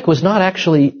strike was not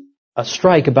actually a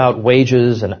strike about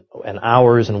wages and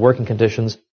hours and working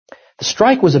conditions. The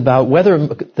strike was about whether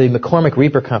the McCormick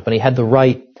Reaper Company had the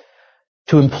right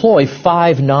to employ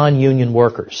 5 non-union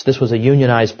workers. This was a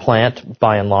unionized plant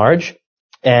by and large,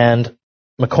 and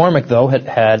McCormick, though,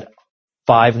 had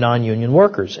 5 non-union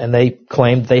workers, and they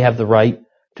claimed they have the right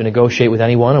to negotiate with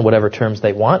anyone on whatever terms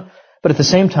they want. But at the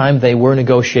same time, they were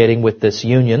negotiating with this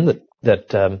union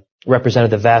that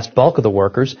represented the vast bulk of the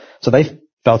workers, so they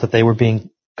felt that they were being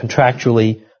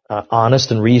contractually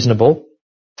honest and reasonable.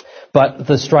 But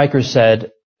the strikers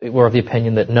were of the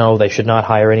opinion that no, they should not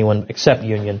hire anyone except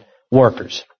union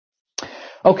workers.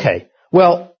 Okay,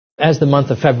 well, as the month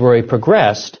of February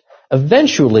progressed,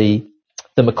 eventually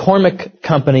the McCormick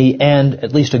Company and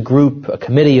at least a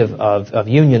committee of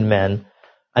union men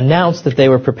announced that they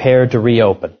were prepared to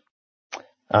reopen,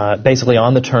 basically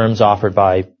on the terms offered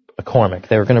by McCormick.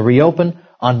 They were going to reopen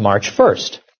on March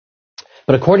 1st.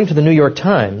 But according to the New York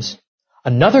Times,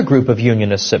 another group of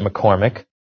unionists at McCormick,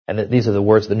 and these are the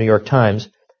words of the New York Times,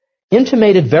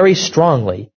 intimated very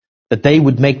strongly that they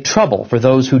would make trouble for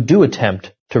those who do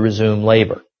attempt to resume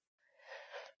labor.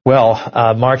 Well,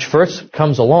 March 1st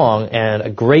comes along, and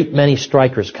a great many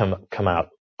strikers come out,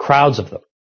 crowds of them.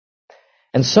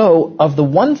 And so, of the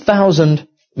 1,000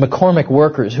 McCormick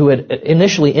workers who had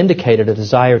initially indicated a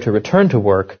desire to return to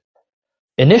work,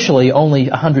 initially only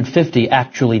 150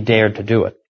 actually dared to do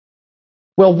it.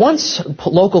 Well, once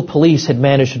local police had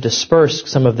managed to disperse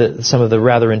some of the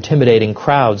rather intimidating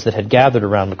crowds that had gathered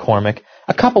around McCormick,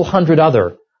 a couple hundred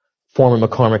other former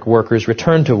McCormick workers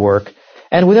returned to work,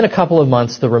 and within a couple of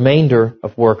months, the remainder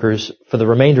of workers, for the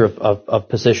remainder of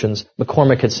positions,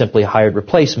 McCormick had simply hired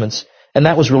replacements, and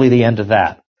that was really the end of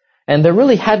that. And there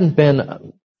really hadn't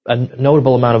been a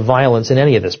notable amount of violence in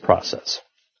any of this process.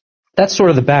 That's sort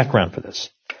of the background for this.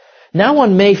 Now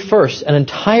on May 1st, an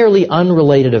entirely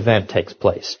unrelated event takes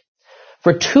place.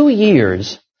 For 2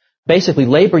 years, basically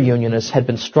labor unionists had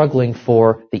been struggling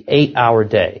for the 8-hour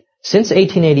day. Since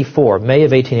 1884, May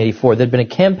of 1884, there had been a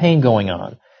campaign going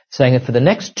on saying that for the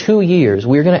next 2 years,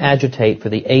 we're going to agitate for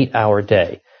the 8-hour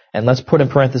day. And let's put in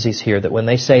parentheses here that when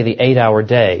they say the 8-hour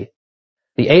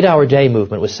day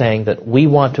movement was saying that we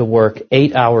want to work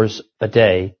 8 hours a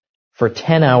day for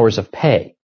 10 hours of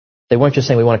pay. They weren't just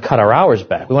saying we want to cut our hours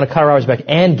back. We want to cut our hours back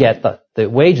and get the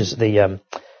wages, the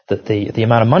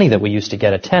amount of money that we used to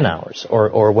get at 10 hours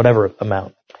or whatever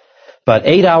amount. But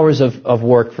 8 hours of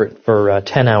work for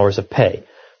 10 hours of pay.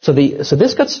 So this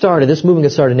movement got started in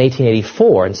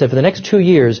 1884 and said for the next 2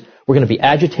 years we're going to be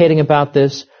agitating about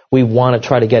this. We want to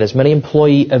try to get as many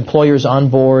employers on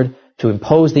board to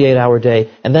impose the 8-hour day.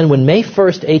 And then when May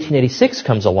 1st, 1886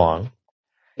 comes along,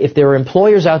 if there are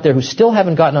employers out there who still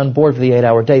haven't gotten on board for the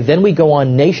 8-hour day, then we go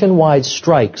on nationwide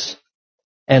strikes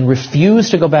and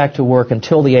refuse to go back to work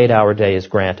until the 8-hour day is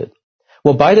granted.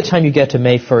 Well, by the time you get to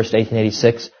May 1st,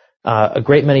 1886, a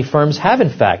great many firms have in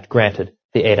fact granted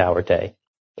the 8-hour day.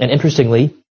 And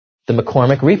interestingly, the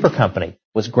McCormick Reaper Company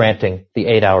was granting the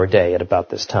 8-hour day at about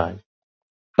this time.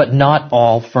 But not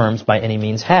all firms by any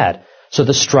means had. So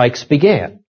the strikes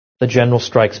began. The general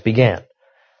strikes began.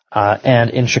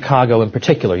 And in Chicago in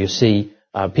particular, you see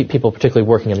people particularly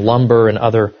working in lumber and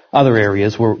other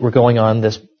areas were going on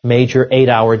this major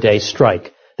 8-hour day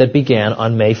strike that began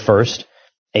on May 1st,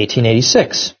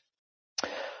 1886.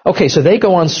 Okay, so they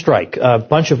go on strike, a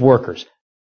bunch of workers.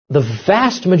 The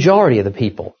vast majority of the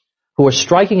people who are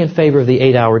striking in favor of the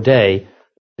 8-hour day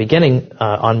beginning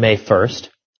on May 1st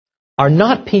are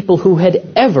not people who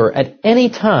had ever at any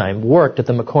time worked at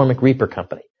the McCormick Reaper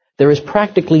Company. There is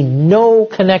practically no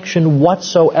connection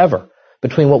whatsoever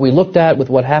between what we looked at with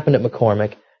what happened at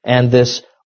McCormick and this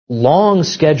long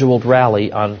scheduled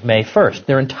rally on May 1st.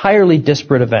 They're entirely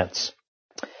disparate events.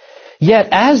 Yet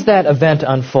as that event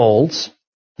unfolds,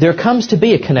 there comes to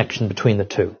be a connection between the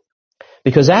two.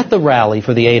 Because at the rally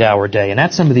for the 8-hour day, and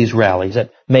at some of these rallies,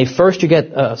 at May 1st you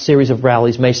get a series of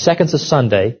rallies, May 2nd's a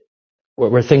Sunday,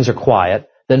 where things are quiet,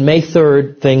 then May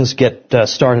 3rd things get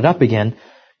started up again,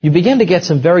 you begin to get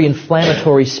some very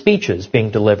inflammatory speeches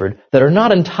being delivered that are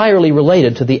not entirely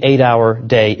related to the 8-hour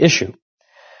day issue.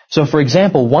 So, for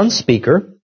example, one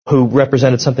speaker, who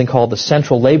represented something called the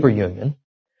Central Labor Union,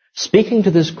 speaking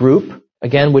to this group,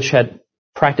 again, which had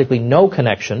practically no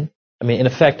connection, in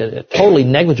effect, a totally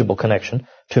negligible connection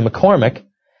to McCormick,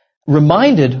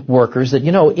 reminded workers that,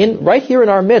 right here in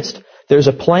our midst, there's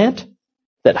a plant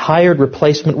that hired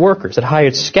replacement workers, that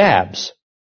hired scabs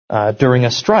during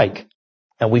a strike.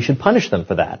 And we should punish them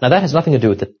for that. Now, that has nothing to do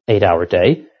with the 8-hour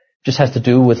day. It just has to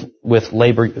do with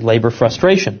labor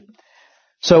frustration.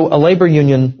 So a labor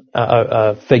union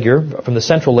figure from the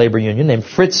Central Labor Union named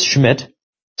Fritz Schmidt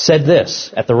said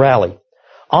this at the rally: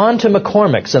 "On to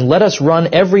McCormick's and let us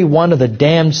run every one of the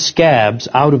damned scabs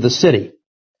out of the city.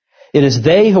 It is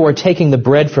they who are taking the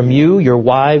bread from you, your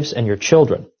wives, and your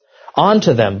children. On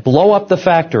to them, blow up the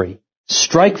factory,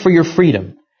 strike for your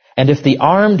freedom. And if the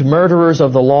armed murderers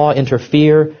of the law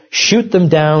interfere, shoot them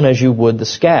down as you would the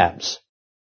scabs."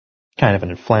 Kind of an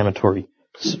inflammatory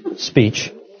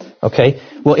speech. Okay?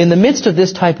 Well, in the midst of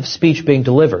this type of speech being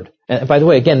delivered, and by the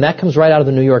way, again, that comes right out of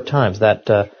the New York Times, that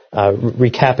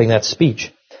recapping that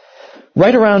speech.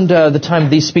 Right around the time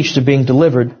these speeches are being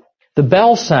delivered, the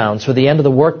bell sounds for the end of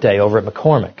the workday over at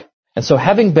McCormick. And so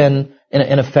having been,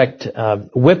 in effect,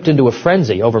 whipped into a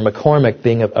frenzy over McCormick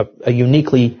being a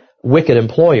uniquely wicked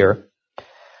employer,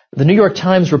 the New York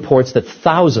Times reports that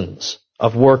thousands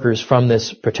of workers from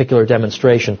this particular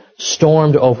demonstration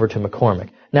stormed over to McCormick.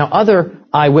 Now, other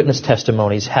eyewitness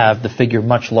testimonies have the figure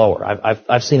much lower.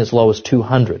 I've seen as low as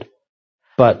 200.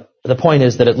 But the point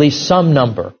is that at least some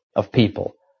number of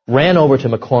people ran over to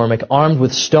McCormick armed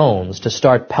with stones to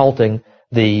start pelting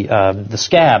the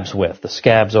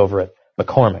scabs over at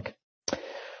McCormick.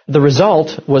 The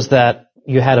result was that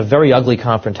you had a very ugly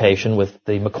confrontation with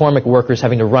the McCormick workers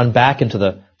having to run back into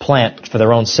the plant for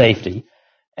their own safety,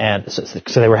 and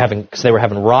so they were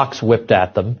having rocks whipped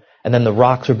at them, and then the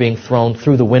rocks were being thrown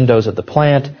through the windows of the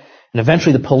plant, and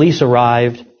eventually the police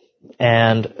arrived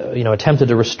and attempted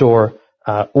to restore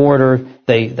order.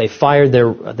 They fired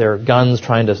their guns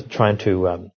trying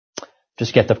to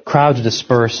just get the crowd to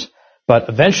disperse, but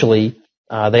eventually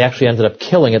they actually ended up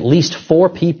killing at least 4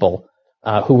 people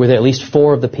who were there, at least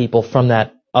 4 of the people from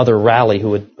that other rally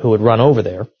who had run over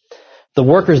there. The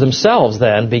workers themselves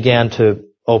then began to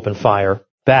open fire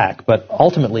back, but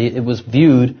ultimately it was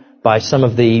viewed by some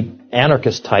of the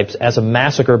anarchist types as a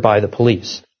massacre by the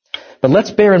police. But let's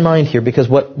bear in mind here, because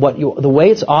the way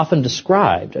it's often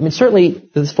described, I mean, certainly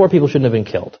these 4 people shouldn't have been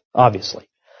killed, obviously.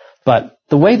 But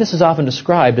the way this is often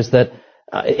described is that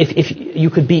if you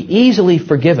could be easily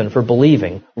forgiven for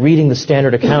believing, reading the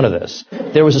standard account of this,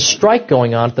 there was a strike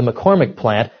going on at the McCormick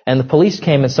plant, and the police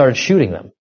came and started shooting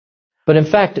them. But in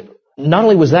fact, not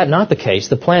only was that not the case,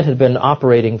 the plant had been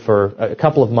operating for a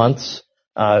couple of months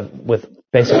with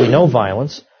basically no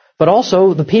violence, but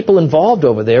also the people involved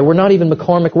over there were not even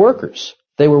McCormick workers.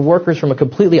 They were workers from a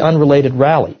completely unrelated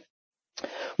rally.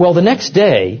 Well, the next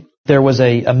day, there was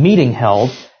a meeting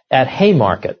held at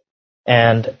Haymarket,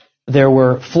 and there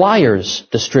were flyers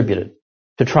distributed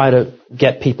to try to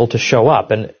get people to show up,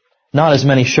 and not as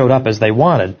many showed up as they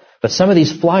wanted, but some of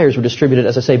these flyers were distributed,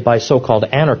 as I say, by so-called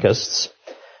anarchists,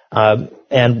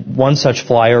 and one such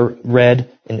flyer read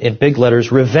in big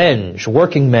letters, "Revenge,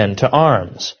 working men to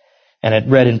arms." And it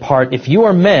read in part, "If you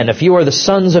are men, if you are the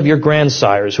sons of your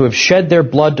grandsires who have shed their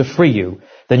blood to free you,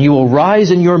 then you will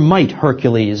rise in your might,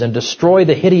 Hercules, and destroy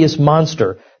the hideous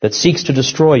monster that seeks to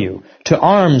destroy you. To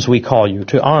arms we call you,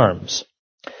 to arms."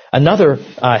 Another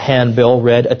handbill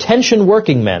read, "Attention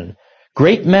working men,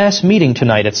 great mass meeting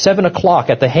tonight at 7 o'clock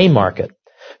at the Haymarket.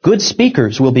 Good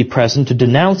speakers will be present to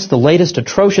denounce the latest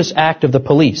atrocious act of the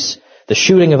police, the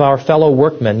shooting of our fellow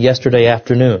workmen yesterday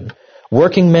afternoon.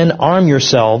 Working men, arm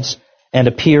yourselves and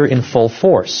appear in full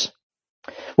force."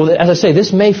 Well, as I say,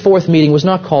 this May 4th meeting was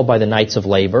not called by the Knights of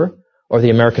Labor or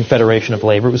the American Federation of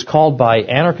Labor. It was called by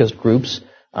anarchist groups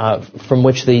from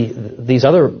which these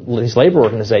labor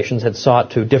organizations had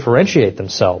sought to differentiate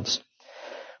themselves.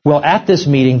 Well, at this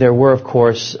meeting, there were, of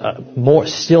course,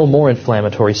 still more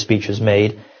inflammatory speeches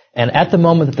made, and at the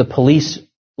moment that the police,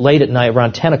 late at night,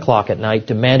 around 10 o'clock at night,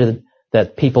 demanded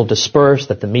that people disperse,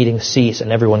 that the meeting cease,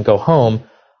 and everyone go home,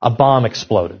 a bomb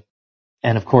exploded.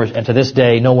 And of course, and to this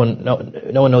day, no one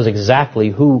knows exactly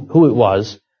who it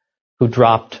was who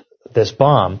dropped this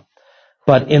bomb.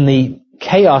 But in the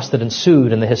chaos that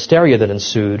ensued and the hysteria that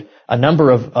ensued, a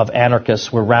number of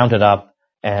anarchists were rounded up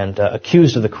and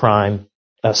accused of the crime.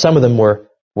 Some of them were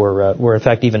in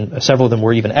fact several of them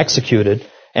were even executed.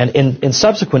 And in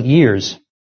subsequent years,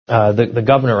 the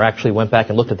governor actually went back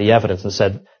and looked at the evidence and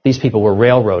said these people were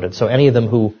railroaded. So any of them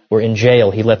who were in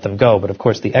jail, he let them go. But of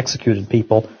course, the executed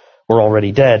people were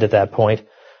already dead at that point.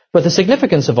 But the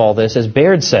significance of all this, as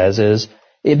Baird says, is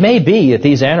it may be that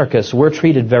these anarchists were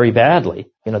treated very badly.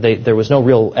 There was no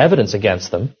real evidence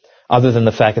against them, other than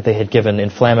the fact that they had given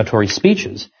inflammatory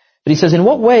speeches. But he says, in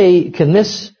what way can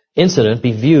this incident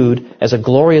be viewed as a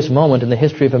glorious moment in the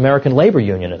history of American labor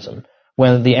unionism,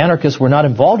 when the anarchists were not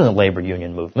involved in the labor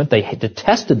union movement? They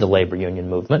detested the labor union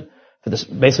movement,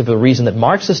 basically for the reason that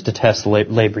Marxists detest the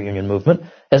labor union movement. It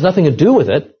has nothing to do with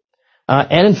it.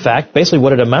 And in fact, basically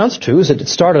what it amounts to is that it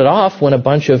started off when a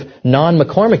bunch of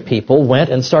non-McCormick people went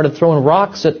and started throwing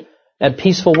rocks at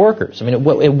peaceful workers. I mean,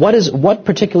 what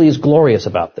particularly is glorious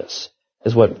about this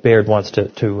is what Baird wants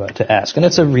to ask. And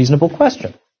it's a reasonable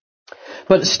question.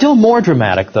 But still more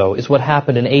dramatic, though, is what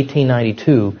happened in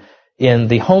 1892 in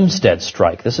the Homestead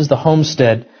strike. This is the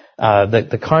Homestead,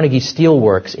 the Carnegie Steel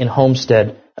Works in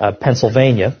Homestead,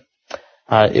 Pennsylvania.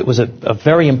 It was a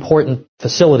very important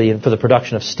facility for the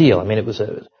production of steel. I mean, it was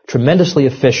tremendously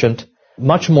efficient.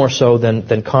 much more so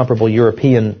than comparable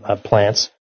European plants.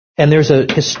 And there's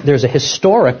a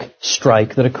historic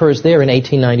strike that occurs there in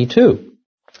 1892.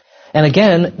 And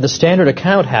again, the Standard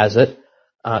account has it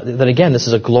that again, this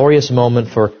is a glorious moment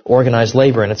for organized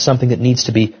labor, and it's something that needs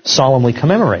to be solemnly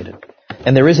commemorated.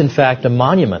 And there is, in fact, a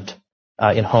monument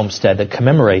in Homestead that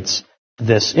commemorates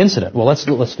this incident. Well, let's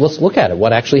look at it.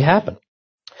 What actually happened?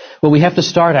 Well, we have to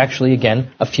start actually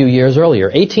again a few years earlier.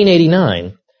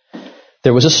 1889,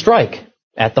 there was a strike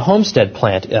at the Homestead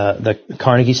plant, the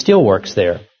Carnegie Steel Works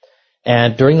there.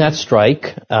 And during that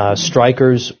strike,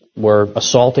 strikers were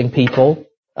assaulting people.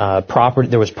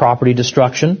 There was property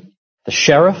destruction. The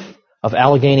sheriff of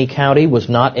Allegheny County was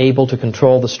not able to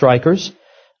control the strikers.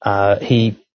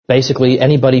 Basically,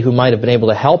 anybody who might have been able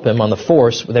to help him on the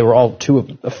force, they were all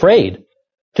too afraid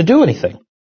to do anything.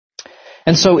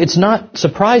 And so it's not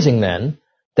surprising then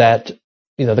that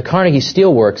the Carnegie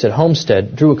Steel Works at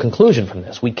Homestead drew a conclusion from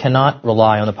this. We cannot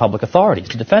rely on the public authorities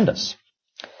to defend us.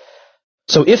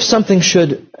 So if something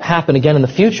should happen again in the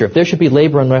future, if there should be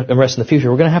labor unrest in the future,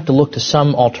 we're going to have to look to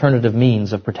some alternative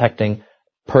means of protecting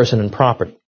person and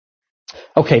property.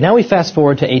 Okay, now we fast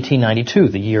forward to 1892,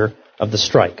 the year of the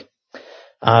strike.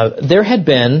 There had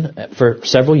been, for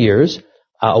several years,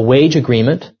 a wage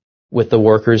agreement with the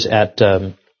workers at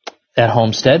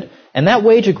Homestead, and that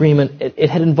wage agreement, it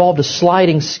had involved a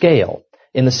sliding scale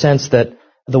in the sense that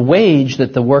the wage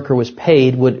that the worker was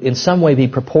paid would in some way be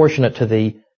proportionate to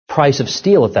the price of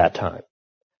steel at that time.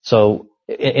 So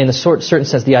in a certain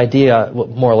sense, the idea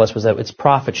more or less was that it's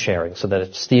profit sharing, so that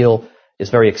if steel is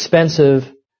very expensive,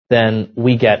 then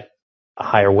we get a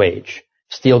higher wage.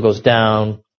 Steel goes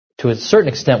down, to a certain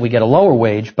extent we get a lower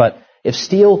wage, but if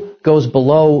steel goes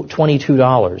below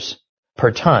 $22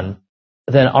 per ton,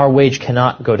 then our wage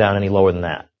cannot go down any lower than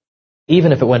that.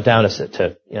 Even if it went down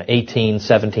to 18,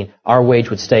 17, our wage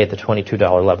would stay at the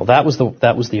 $22 level. That was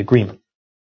the agreement.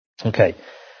 Okay.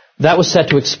 That was set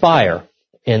to expire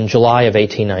in July of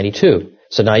 1892.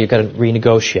 So now you've got to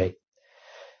renegotiate.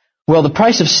 Well, the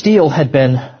price of steel had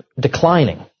been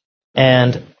declining,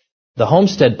 and the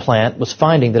Homestead plant was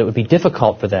finding that it would be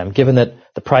difficult for them, given that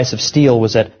the price of steel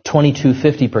was at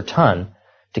 $22.50 per ton.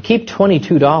 To keep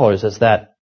 $22 as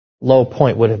that low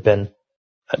point would have been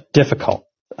difficult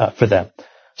for them.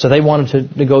 So they wanted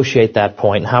to negotiate that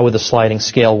point, and how would the sliding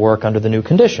scale work under the new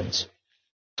conditions?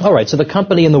 All right, so the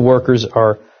company and the workers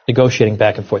are negotiating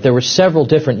back and forth. There were several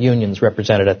different unions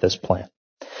represented at this plant.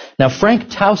 Now, Frank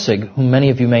Taussig, whom many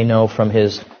of you may know from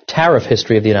his tariff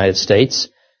history of the United States,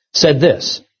 said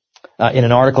this in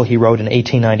an article he wrote in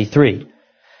 1893.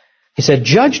 He said,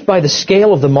 "Judged by the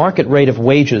scale of the market rate of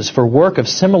wages for work of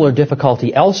similar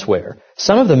difficulty elsewhere,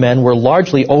 some of the men were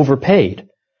largely overpaid.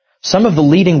 Some of the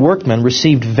leading workmen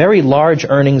received very large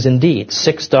earnings indeed,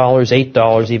 $6,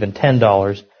 $8, even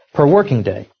 $10 per working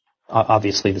day."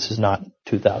 Obviously, this is not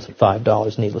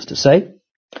 $2,005, needless to say.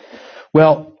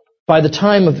 Well, by the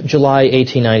time of July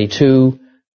 1892,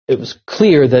 it was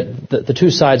clear that the two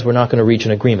sides were not going to reach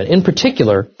an agreement. In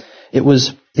particular, it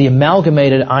was the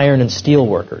Amalgamated Iron and Steel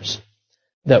Workers.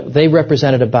 That they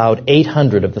represented about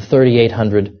 800 of the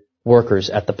 3,800 workers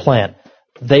at the plant.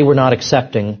 They were not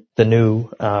accepting the new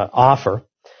offer,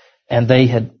 and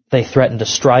they threatened to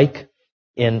strike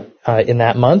in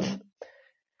that month.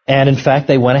 And in fact,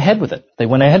 they went ahead with it. They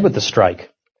went ahead with the strike.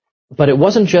 But it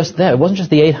wasn't just that. It wasn't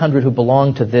just the 800 who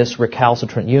belonged to this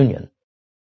recalcitrant union.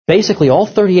 Basically, all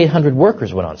 3,800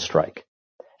 workers went on strike.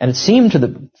 And it seemed to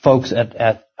the folks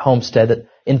at Homestead that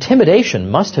intimidation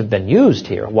must have been used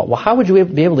here. Well, how would you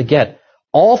be able to get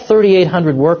all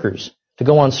 3,800 workers to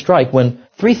go on strike when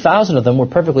 3,000 of them were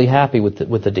perfectly happy with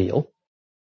the deal?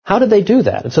 How did they do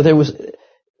that? And so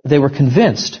they were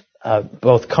convinced.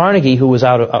 Both Carnegie, who was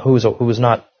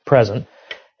not present,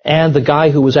 and the guy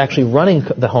who was actually running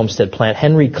the Homestead plant,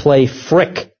 Henry Clay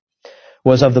Frick,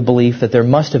 was of the belief that there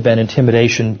must have been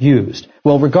intimidation used.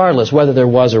 Well, regardless, whether there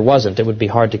was or wasn't, it would be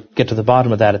hard to get to the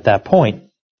bottom of that at that point.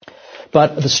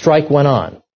 But the strike went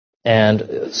on,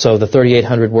 and so the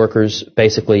 3,800 workers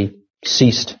basically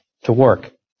ceased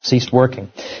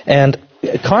working. And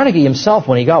Carnegie himself,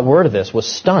 when he got word of this,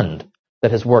 was stunned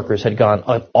that his workers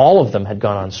all of them had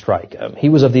gone on strike. He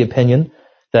was of the opinion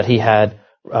that he had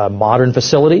modern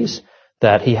facilities,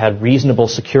 that he had reasonable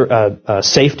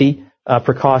safety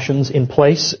precautions in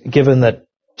place, given that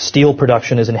steel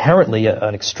production is inherently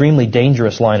an extremely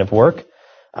dangerous line of work.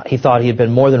 He thought he had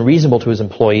been more than reasonable to his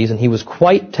employees, and he was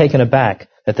quite taken aback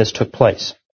that this took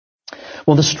place.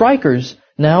 Well, the strikers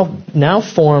now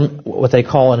form what they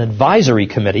call an advisory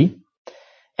committee,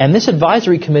 and this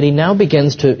advisory committee now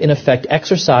begins to, in effect,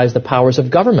 exercise the powers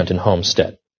of government in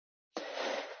Homestead.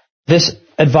 This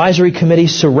advisory committee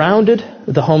surrounded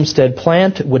the Homestead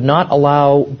plant, would not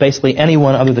allow basically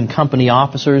anyone other than company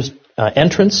officers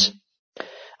entrance,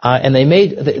 and they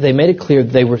made it clear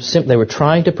that they were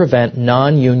trying to prevent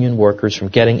non-union workers from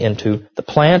getting into the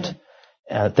plant.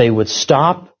 They would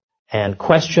stop and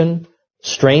question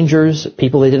strangers,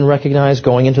 people they didn't recognize,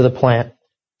 going into the plant.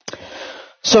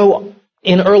 So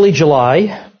in early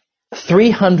July,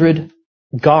 300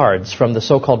 guards from the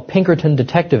so-called Pinkerton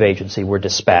Detective Agency were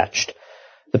dispatched.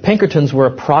 The Pinkertons were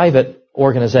a private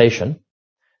organization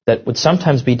that would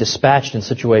sometimes be dispatched in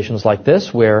situations like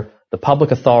this, where the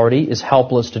public authority is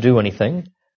helpless to do anything,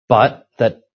 but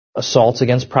that assaults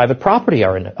against private property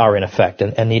are in effect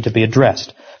and need to be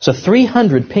addressed. So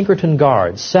 300 Pinkerton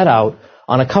guards set out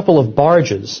on a couple of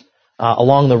barges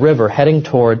along the river heading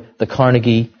toward the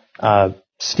Carnegie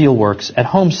Steelworks at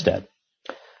Homestead.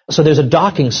 So there's a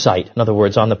docking site, in other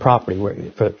words, on the property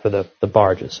for the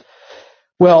barges.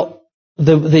 Well,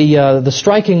 the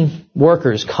striking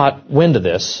workers caught wind of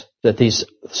this, that these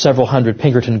several hundred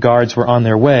Pinkerton guards were on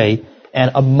their way,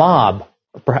 and a mob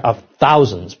of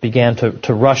thousands began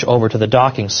to rush over to the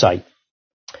docking site.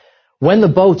 When the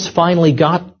boats finally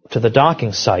got to the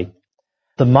docking site,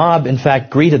 the mob, in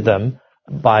fact, greeted them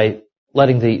by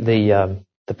letting the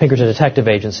Pinkerton Detective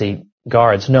Agency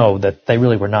guards know that they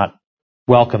really were not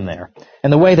welcome there.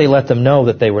 And the way they let them know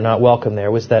that they were not welcome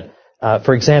there was that,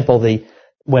 for example,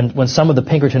 when some of the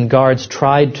Pinkerton guards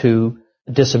tried to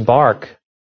disembark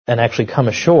and actually come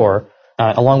ashore,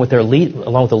 along with the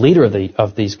leader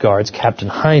of these guards, Captain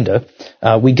Hinde,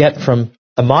 we get from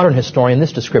a modern historian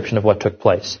this description of what took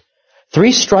place.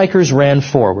 3 strikers ran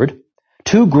forward,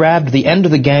 2 grabbed the end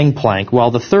of the gangplank, while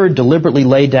the third deliberately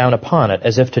lay down upon it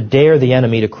as if to dare the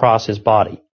enemy to cross his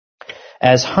body.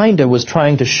 As Hinde was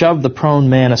trying to shove the prone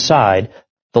man aside,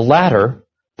 the latter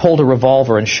pulled a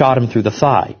revolver and shot him through the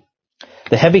thigh.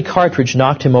 The heavy cartridge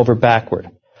knocked him over backward.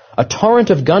 A torrent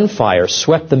of gunfire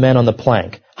swept the men on the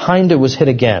plank. Hinde was hit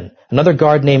again. Another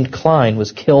guard named Klein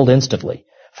was killed instantly.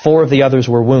 4 of the others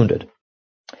were wounded.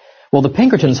 Well, the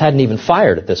Pinkertons hadn't even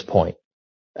fired at this point,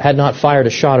 had not fired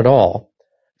a shot at all.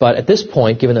 But at this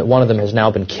point, given that one of them has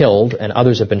now been killed and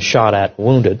others have been shot at,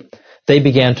 wounded, they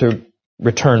began to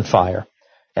return fire.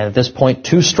 And at this point,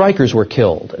 2 strikers were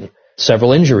killed and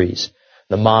several injuries.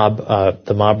 The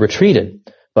mob retreated,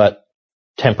 but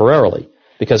temporarily,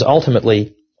 because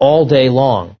ultimately, all day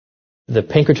long, the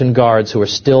Pinkerton guards who are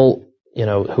still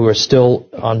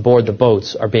on board the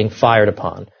boats are being fired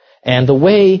upon. And the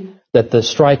way that the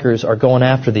strikers are going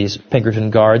after these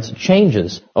Pinkerton guards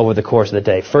changes over the course of the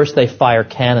day. First, they fire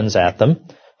cannons at them,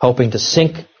 hoping to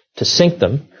sink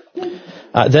them.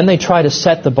 Then they try to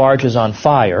set the barges on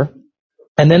fire,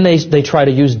 and then they try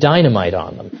to use dynamite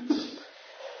on them.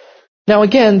 Now,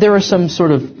 again, there are some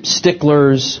sort of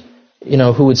sticklers,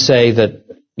 who would say that,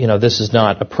 this is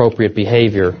not appropriate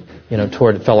behavior,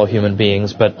 toward fellow human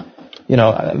beings, but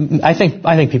I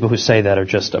think people who say that are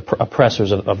just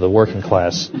oppressors of the working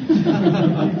class.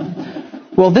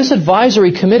 Well, this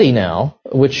advisory committee now,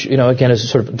 which, again, is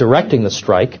sort of directing the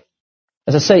strike,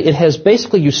 as I say, it has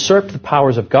basically usurped the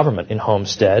powers of government in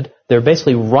Homestead. They're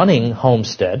basically running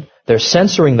Homestead. They're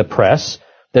censoring the press.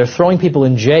 They're throwing people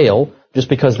in jail just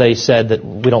because they said that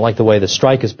we don't like the way the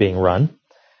strike is being run.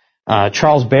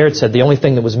 Charles Baird said the only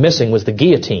thing that was missing was the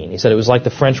guillotine. He said it was like the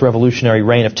French Revolutionary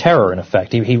Reign of Terror, in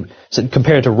effect. He said,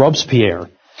 compared to Robespierre.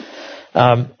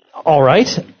 All right.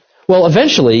 Well,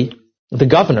 eventually, the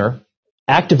governor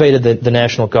activated the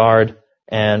National Guard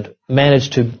and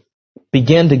managed to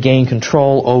begin to gain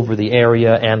control over the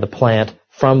area and the plant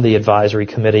from the advisory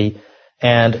committee.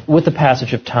 And with the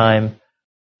passage of time,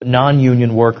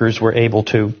 non-union workers were able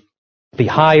to be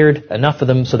hired, enough of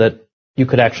them so that you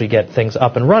could actually get things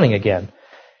up and running again.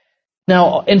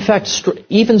 Now, in fact,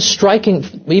 even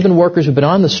workers who've been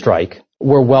on the strike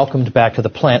were welcomed back to the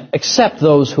plant, except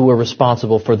those who were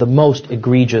responsible for the most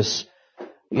egregious,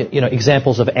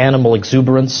 examples of animal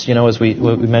exuberance, as we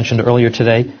mentioned earlier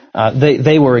today.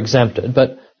 They were exempted,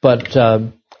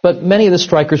 but many of the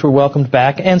strikers were welcomed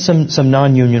back, and some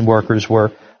non-union workers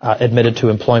were admitted to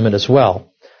employment as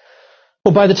well.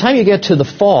 Well, by the time you get to the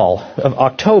fall of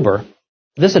October,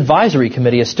 this advisory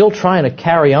committee is still trying to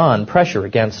carry on pressure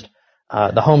against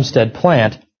the Homestead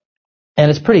plant,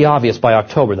 and it's pretty obvious by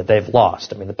October that they've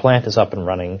lost. I mean, the plant is up and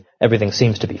running. Everything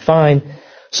seems to be fine.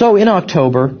 So in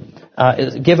October,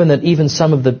 given that even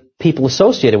some of the people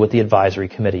associated with the advisory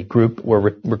committee group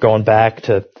were going back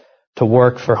to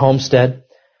work for Homestead,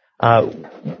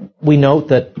 we note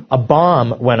that a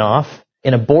bomb went off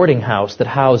in a boarding house that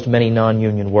housed many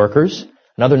non-union workers.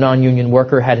 Another non-union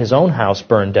worker had his own house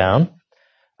burned down.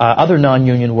 Other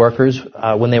non-union workers,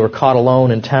 when they were caught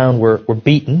alone in town, were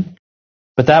beaten.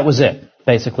 But that was it.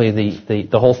 Basically,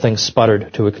 the whole thing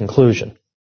sputtered to a conclusion.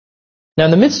 Now,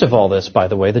 in the midst of all this, by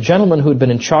the way, the gentleman who had been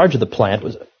in charge of the plant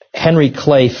was Henry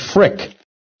Clay Frick.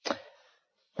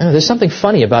 There's something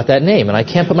funny about that name, and I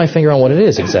can't put my finger on what it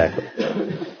is exactly.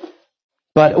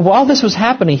 But while this was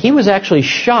happening, he was actually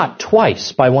shot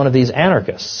twice by one of these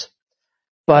anarchists.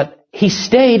 But he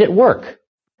stayed at work.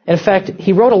 In fact,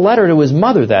 he wrote a letter to his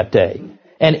mother that day.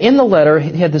 And in the letter,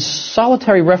 he had this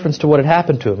solitary reference to what had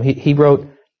happened to him. He wrote,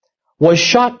 "Was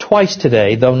shot twice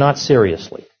today, though not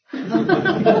seriously."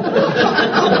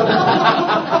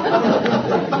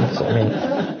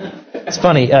 It's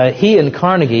funny. He and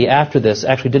Carnegie, after this,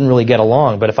 actually didn't really get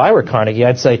along. But if I were Carnegie,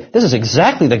 I'd say, this is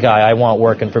exactly the guy I want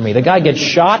working for me. The guy gets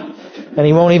shot, and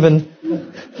he won't even...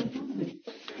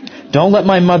 Don't let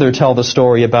my mother tell the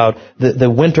story about the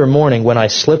winter morning when I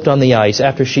slipped on the ice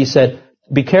after she said,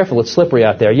 "Be careful, it's slippery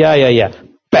out there." Yeah.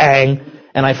 Bang!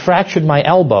 And I fractured my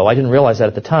elbow. I didn't realize that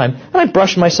at the time. And I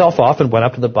brushed myself off and went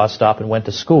up to the bus stop and went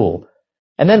to school.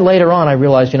 And then later on I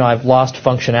realized, I've lost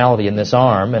functionality in this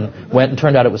arm, and went and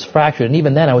turned out it was fractured. And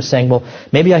even then I was saying, well,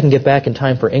 maybe I can get back in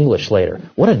time for English later.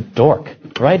 What a dork,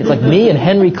 right? It's like me and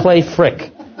Henry Clay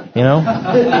Frick,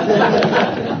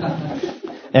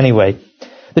 Anyway,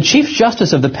 the Chief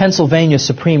Justice of the Pennsylvania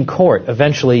Supreme Court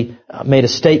eventually made a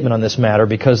statement on this matter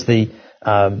because the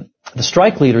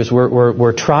strike leaders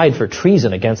were tried for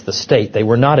treason against the state. They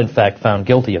were not, in fact, found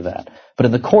guilty of that. But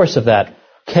in the course of that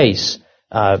case,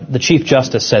 the Chief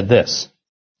Justice said this: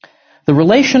 "The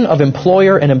relation of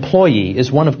employer and employee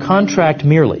is one of contract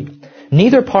merely.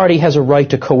 Neither party has a right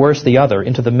to coerce the other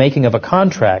into the making of a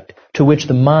contract to which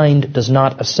the mind does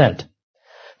not assent.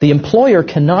 The employer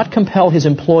cannot compel his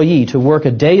employee to work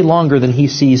a day longer than he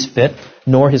sees fit,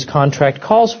 nor his contract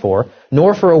calls for,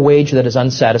 nor for a wage that is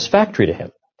unsatisfactory to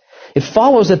him. It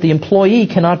follows that the employee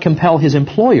cannot compel his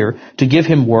employer to give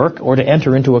him work or to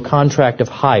enter into a contract of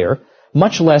hire,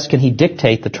 much less can he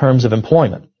dictate the terms of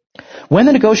employment. When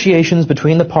the negotiations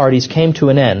between the parties came to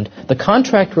an end, the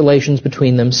contract relations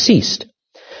between them ceased.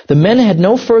 The men had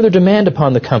no further demand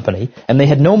upon the company, and they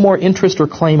had no more interest or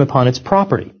claim upon its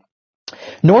property.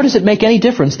 Nor does it make any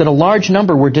difference that a large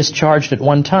number were discharged at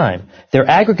one time. Their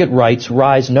aggregate rights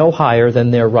rise no higher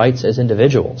than their rights as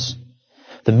individuals.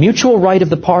 The mutual right of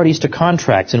the parties to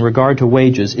contracts in regard to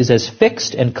wages is as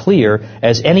fixed and clear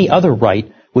as any other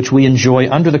right which we enjoy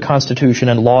under the Constitution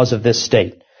and laws of this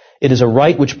state. It is a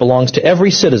right which belongs to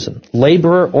every citizen,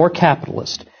 laborer or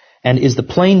capitalist, and is the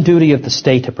plain duty of the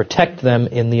state to protect them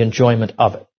in the enjoyment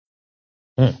of it."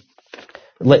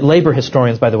 Labor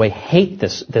historians, by the way, hate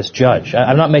this judge.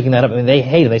 I'm not making that up. I mean, they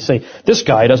hate it. They say, this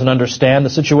guy doesn't understand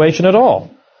the situation at all.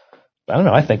 I don't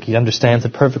know. I think he understands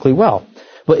it perfectly well.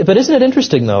 But isn't it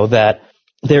interesting, though, that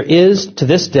there is, to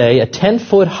this day, a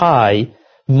 10-foot-high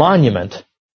monument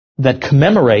that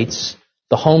commemorates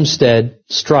the Homestead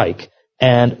strike,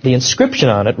 and the inscription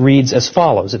on it reads as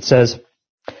follows. It says,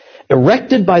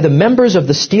 "Erected by the members of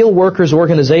the Steel Workers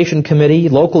Organization Committee,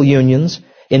 local unions,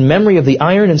 in memory of the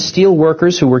iron and steel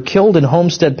workers who were killed in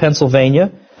Homestead,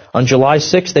 Pennsylvania, on July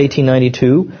 6,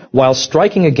 1892, while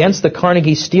striking against the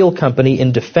Carnegie Steel Company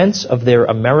in defense of their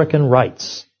American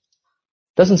rights."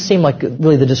 Doesn't seem like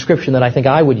really the description that I think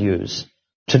I would use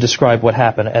to describe what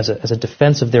happened as a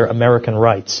defense of their American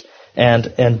rights.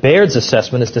 And Baird's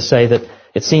assessment is to say that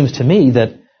it seems to me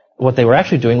that what they were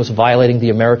actually doing was violating the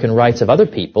American rights of other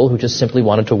people who just simply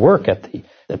wanted to work at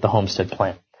the Homestead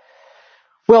plant.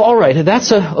 Well, all right,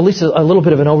 that's at least a little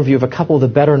bit of an overview of a couple of the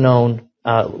better-known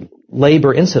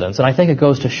labor incidents, and I think it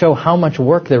goes to show how much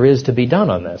work there is to be done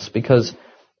on this, because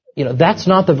that's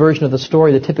not the version of the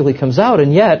story that typically comes out,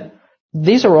 and yet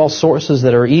these are all sources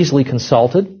that are easily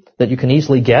consulted, that you can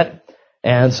easily get.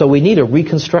 And so we need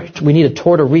a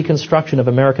toward a reconstruction of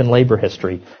American labor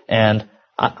history. And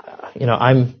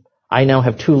I now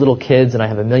have 2 little kids and I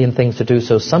have a million things to do,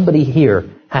 so somebody here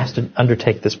has to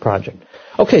undertake this project.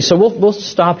 Okay, so we'll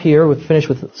stop here. We'll finish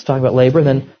with talking about labor and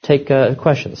then take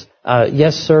questions.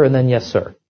 Yes, sir, and then yes,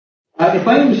 sir. If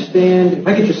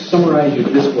I could just summarize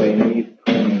it this way, maybe you can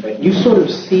tell me, but you sort of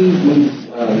see these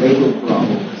labor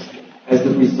problems as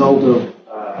the result of,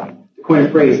 to coin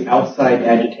a phrase, outside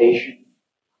agitation.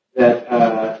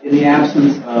 That in the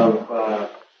absence of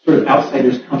sort of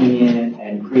outsiders coming in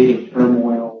and creating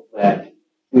turmoil, that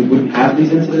we wouldn't have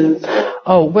these incidents?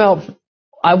 Oh, well,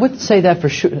 I wouldn't say that for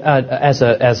sure as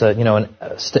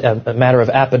a matter of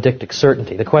apodictic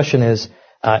certainty. The question is,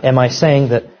 am I saying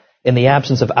that in the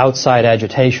absence of outside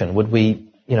agitation, would we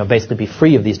basically be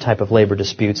free of these type of labor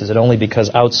disputes? Is it only because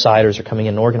outsiders are coming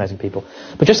in and organizing people?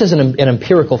 But just as an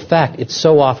empirical fact, it's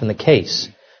so often the case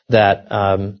that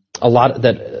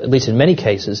at least in many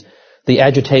cases, the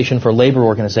agitation for labor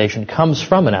organization comes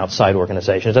from an outside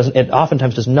organization. It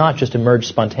oftentimes does not just emerge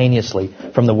spontaneously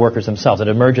from the workers themselves. It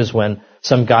emerges when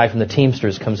some guy from the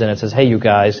Teamsters comes in and says, "Hey, you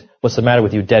guys, what's the matter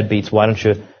with you deadbeats? Why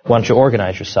don't you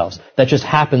organize yourselves?" That just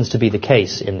happens to be the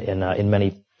case in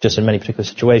many particular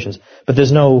situations. But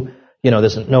there's no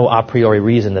a priori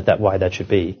reason why that should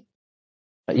be.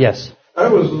 Yes. I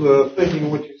was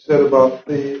thinking what you said about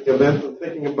the event and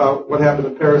thinking about what happened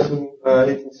in Paris in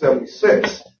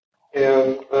 1876.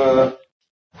 And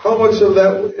how much of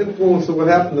that influence of what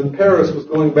happened in Paris was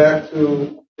going back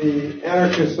to the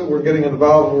anarchists that were getting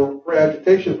involved for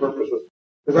agitation purposes?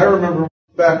 Because I remember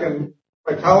back in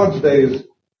my college days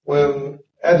when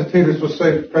agitators would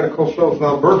say trying to close shows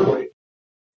down Berkeley,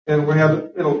 and we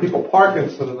had people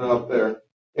Parkinson out there,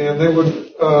 and they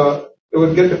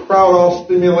would get the crowd all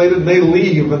stimulated, and they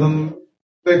leave, and then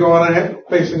they go on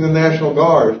facing the National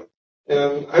Guard.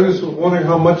 And I was wondering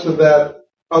how much of that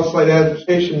outside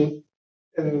agitation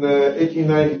in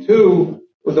 1892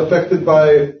 was affected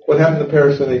by what happened in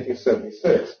Paris in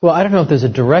 1876. Well, I don't know if there's a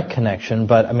direct connection,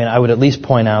 but I would at least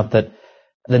point out that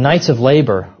the Knights of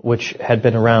Labor, which had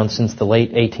been around since the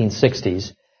late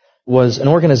 1860s, was an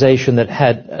organization that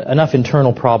had enough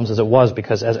internal problems as it was,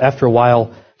 because after a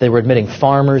while they were admitting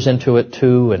farmers into it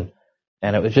too, and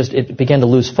it began to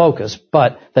lose focus.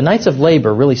 But the Knights of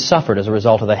Labor really suffered as a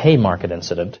result of the Haymarket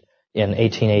incident in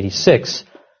 1886,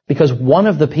 because one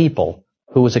of the people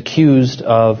who was accused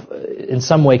of in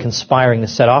some way conspiring to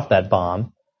set off that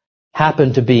bomb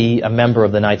happened to be a member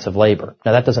of the Knights of Labor.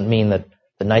 Now, that doesn't mean that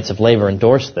the Knights of Labor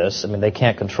endorsed this. They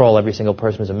can't control every single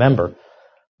person who's a member.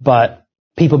 But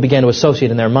people began to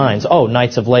associate in their minds, oh,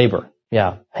 Knights of Labor,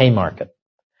 yeah, Haymarket.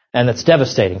 And it's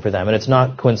devastating for them. And it's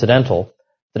not coincidental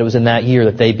that it was in that year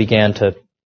that they began to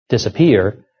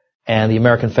disappear and the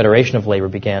American Federation of Labor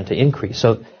began to increase.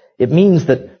 So it means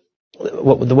that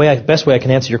the best way I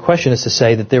can answer your question is to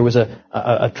say that there was a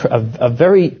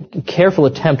very careful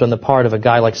attempt on the part of a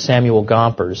guy like Samuel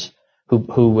Gompers,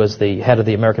 who was the head of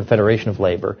the American Federation of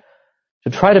Labor, to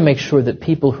try to make sure that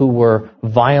people who were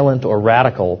violent or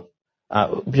radical,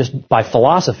 just by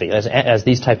philosophy, as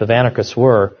these type of anarchists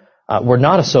were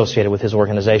not associated with his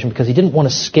organization, because he didn't want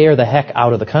to scare the heck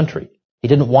out of the country. He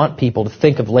didn't want people to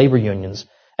think of labor unions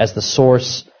as the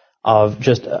source of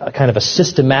just a kind of a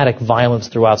systematic violence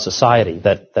throughout society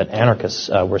that anarchists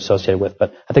were associated with.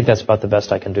 But I think that's about the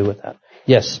best I can do with that.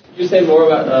 Yes? Could you say more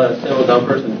about Samuel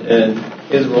Gompers and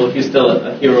his role? He's still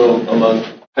a hero among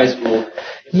high school.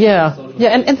 Yeah,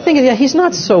 and thinking, he's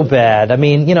not so bad.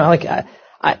 He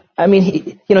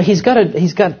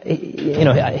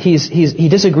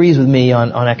disagrees with me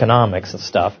on economics and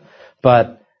stuff,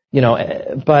 but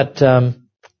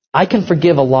I can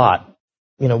forgive a lot.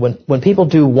 When people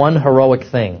do one heroic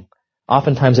thing,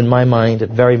 oftentimes in my mind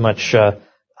it very much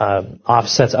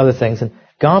offsets other things. And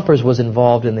Gompers was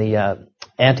involved in the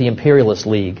Anti-Imperialist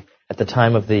League at the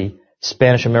time of the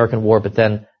Spanish-American War, but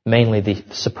then mainly the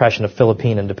suppression of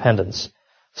Philippine independence.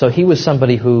 So he was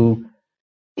somebody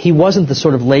he wasn't the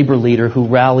sort of labor leader who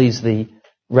rallies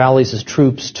his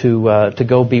troops to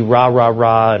go be rah rah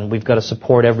rah and we've got to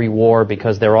support every war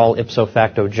because they're all ipso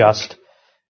facto just.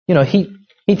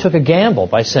 He took a gamble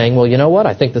by saying, well, you know what,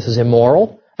 I think this is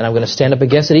immoral, and I'm going to stand up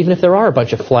against it, even if there are a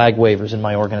bunch of flag wavers in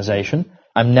my organization.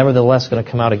 I'm nevertheless going to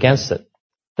come out against it.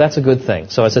 That's a good thing.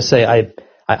 So as I say,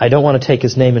 I don't want to take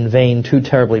his name in vain too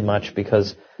terribly much,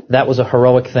 because that was a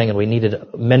heroic thing, and we needed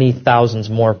many thousands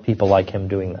more people like him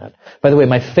doing that. By the way,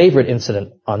 my favorite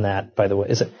incident on that, by the way,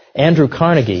 is that Andrew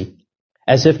Carnegie,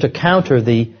 as if to counter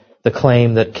the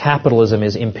claim that capitalism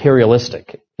is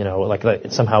imperialistic,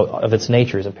 somehow of its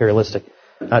nature is imperialistic.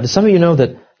 Do some of you know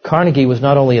that Carnegie was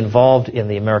not only involved in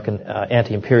the American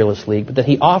Anti-Imperialist League, but that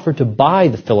he offered to buy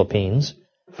the Philippines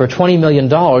for $20 million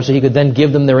so he could then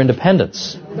give them their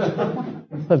independence?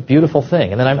 What a beautiful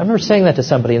thing. And then I remember saying that to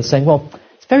somebody and saying, well,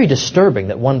 it's very disturbing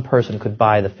that one person could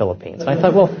buy the Philippines. And I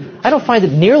thought, well, I don't find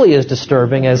it nearly as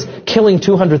disturbing as killing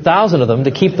 200,000 of them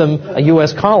to keep them a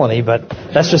U.S. colony, but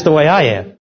that's just the way I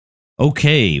am.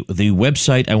 Okay, the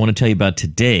website I want to tell you about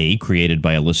today, created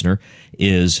by a listener,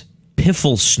 is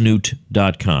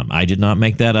pifflesnoot.com. I did not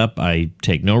make that up. I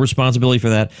take no responsibility for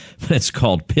that, but it's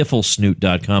called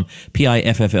pifflesnoot.com,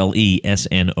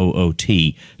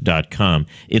 pifflesnoot.com.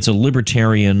 It's a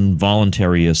libertarian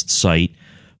voluntarist site.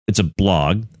 It's a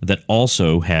blog that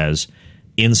also has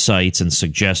insights and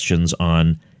suggestions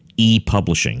on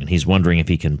e-publishing, and he's wondering if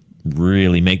he can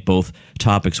really make both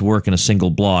topics work in a single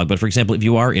blog. But for example, if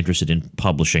you are interested in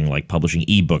publishing, like publishing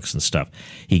ebooks and stuff,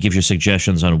 he gives you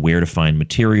suggestions on where to find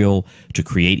material to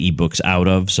create ebooks out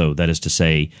of. So that is to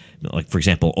say, like, for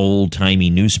example, old-timey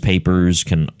newspapers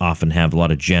can often have a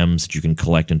lot of gems that you can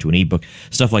collect into an ebook,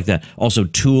 stuff like that. Also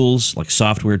tools, like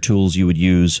software tools you would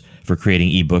use for creating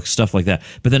ebooks, stuff like that.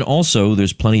 But then also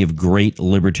there's plenty of great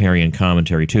libertarian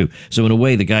commentary too. So in a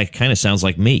way, the guy kind of sounds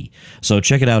like me. So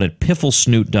check it out at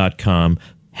pifflesnoot.com.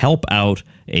 Help out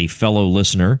a fellow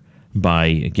listener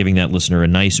by giving that listener a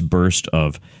nice burst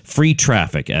of free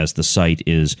traffic as the site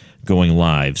is going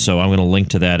live. So I'm going to link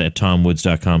to that at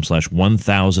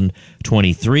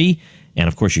tomwoods.com/1023. And,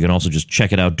 of course, you can also just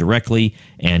check it out directly,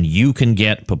 and you can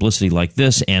get publicity like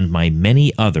this and my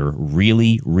many other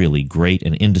really, really great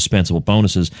and indispensable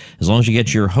bonuses as long as you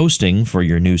get your hosting for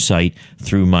your new site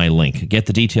through my link. Get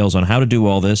the details on how to do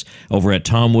all this over at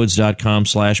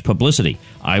tomwoods.com/publicity.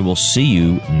 I will see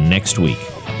you next week.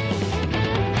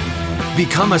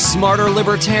 Become a smarter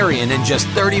libertarian in just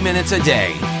 30 minutes a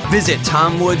day. Visit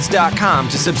tomwoods.com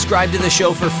to subscribe to the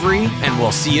show for free, and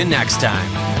we'll see you next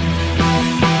time.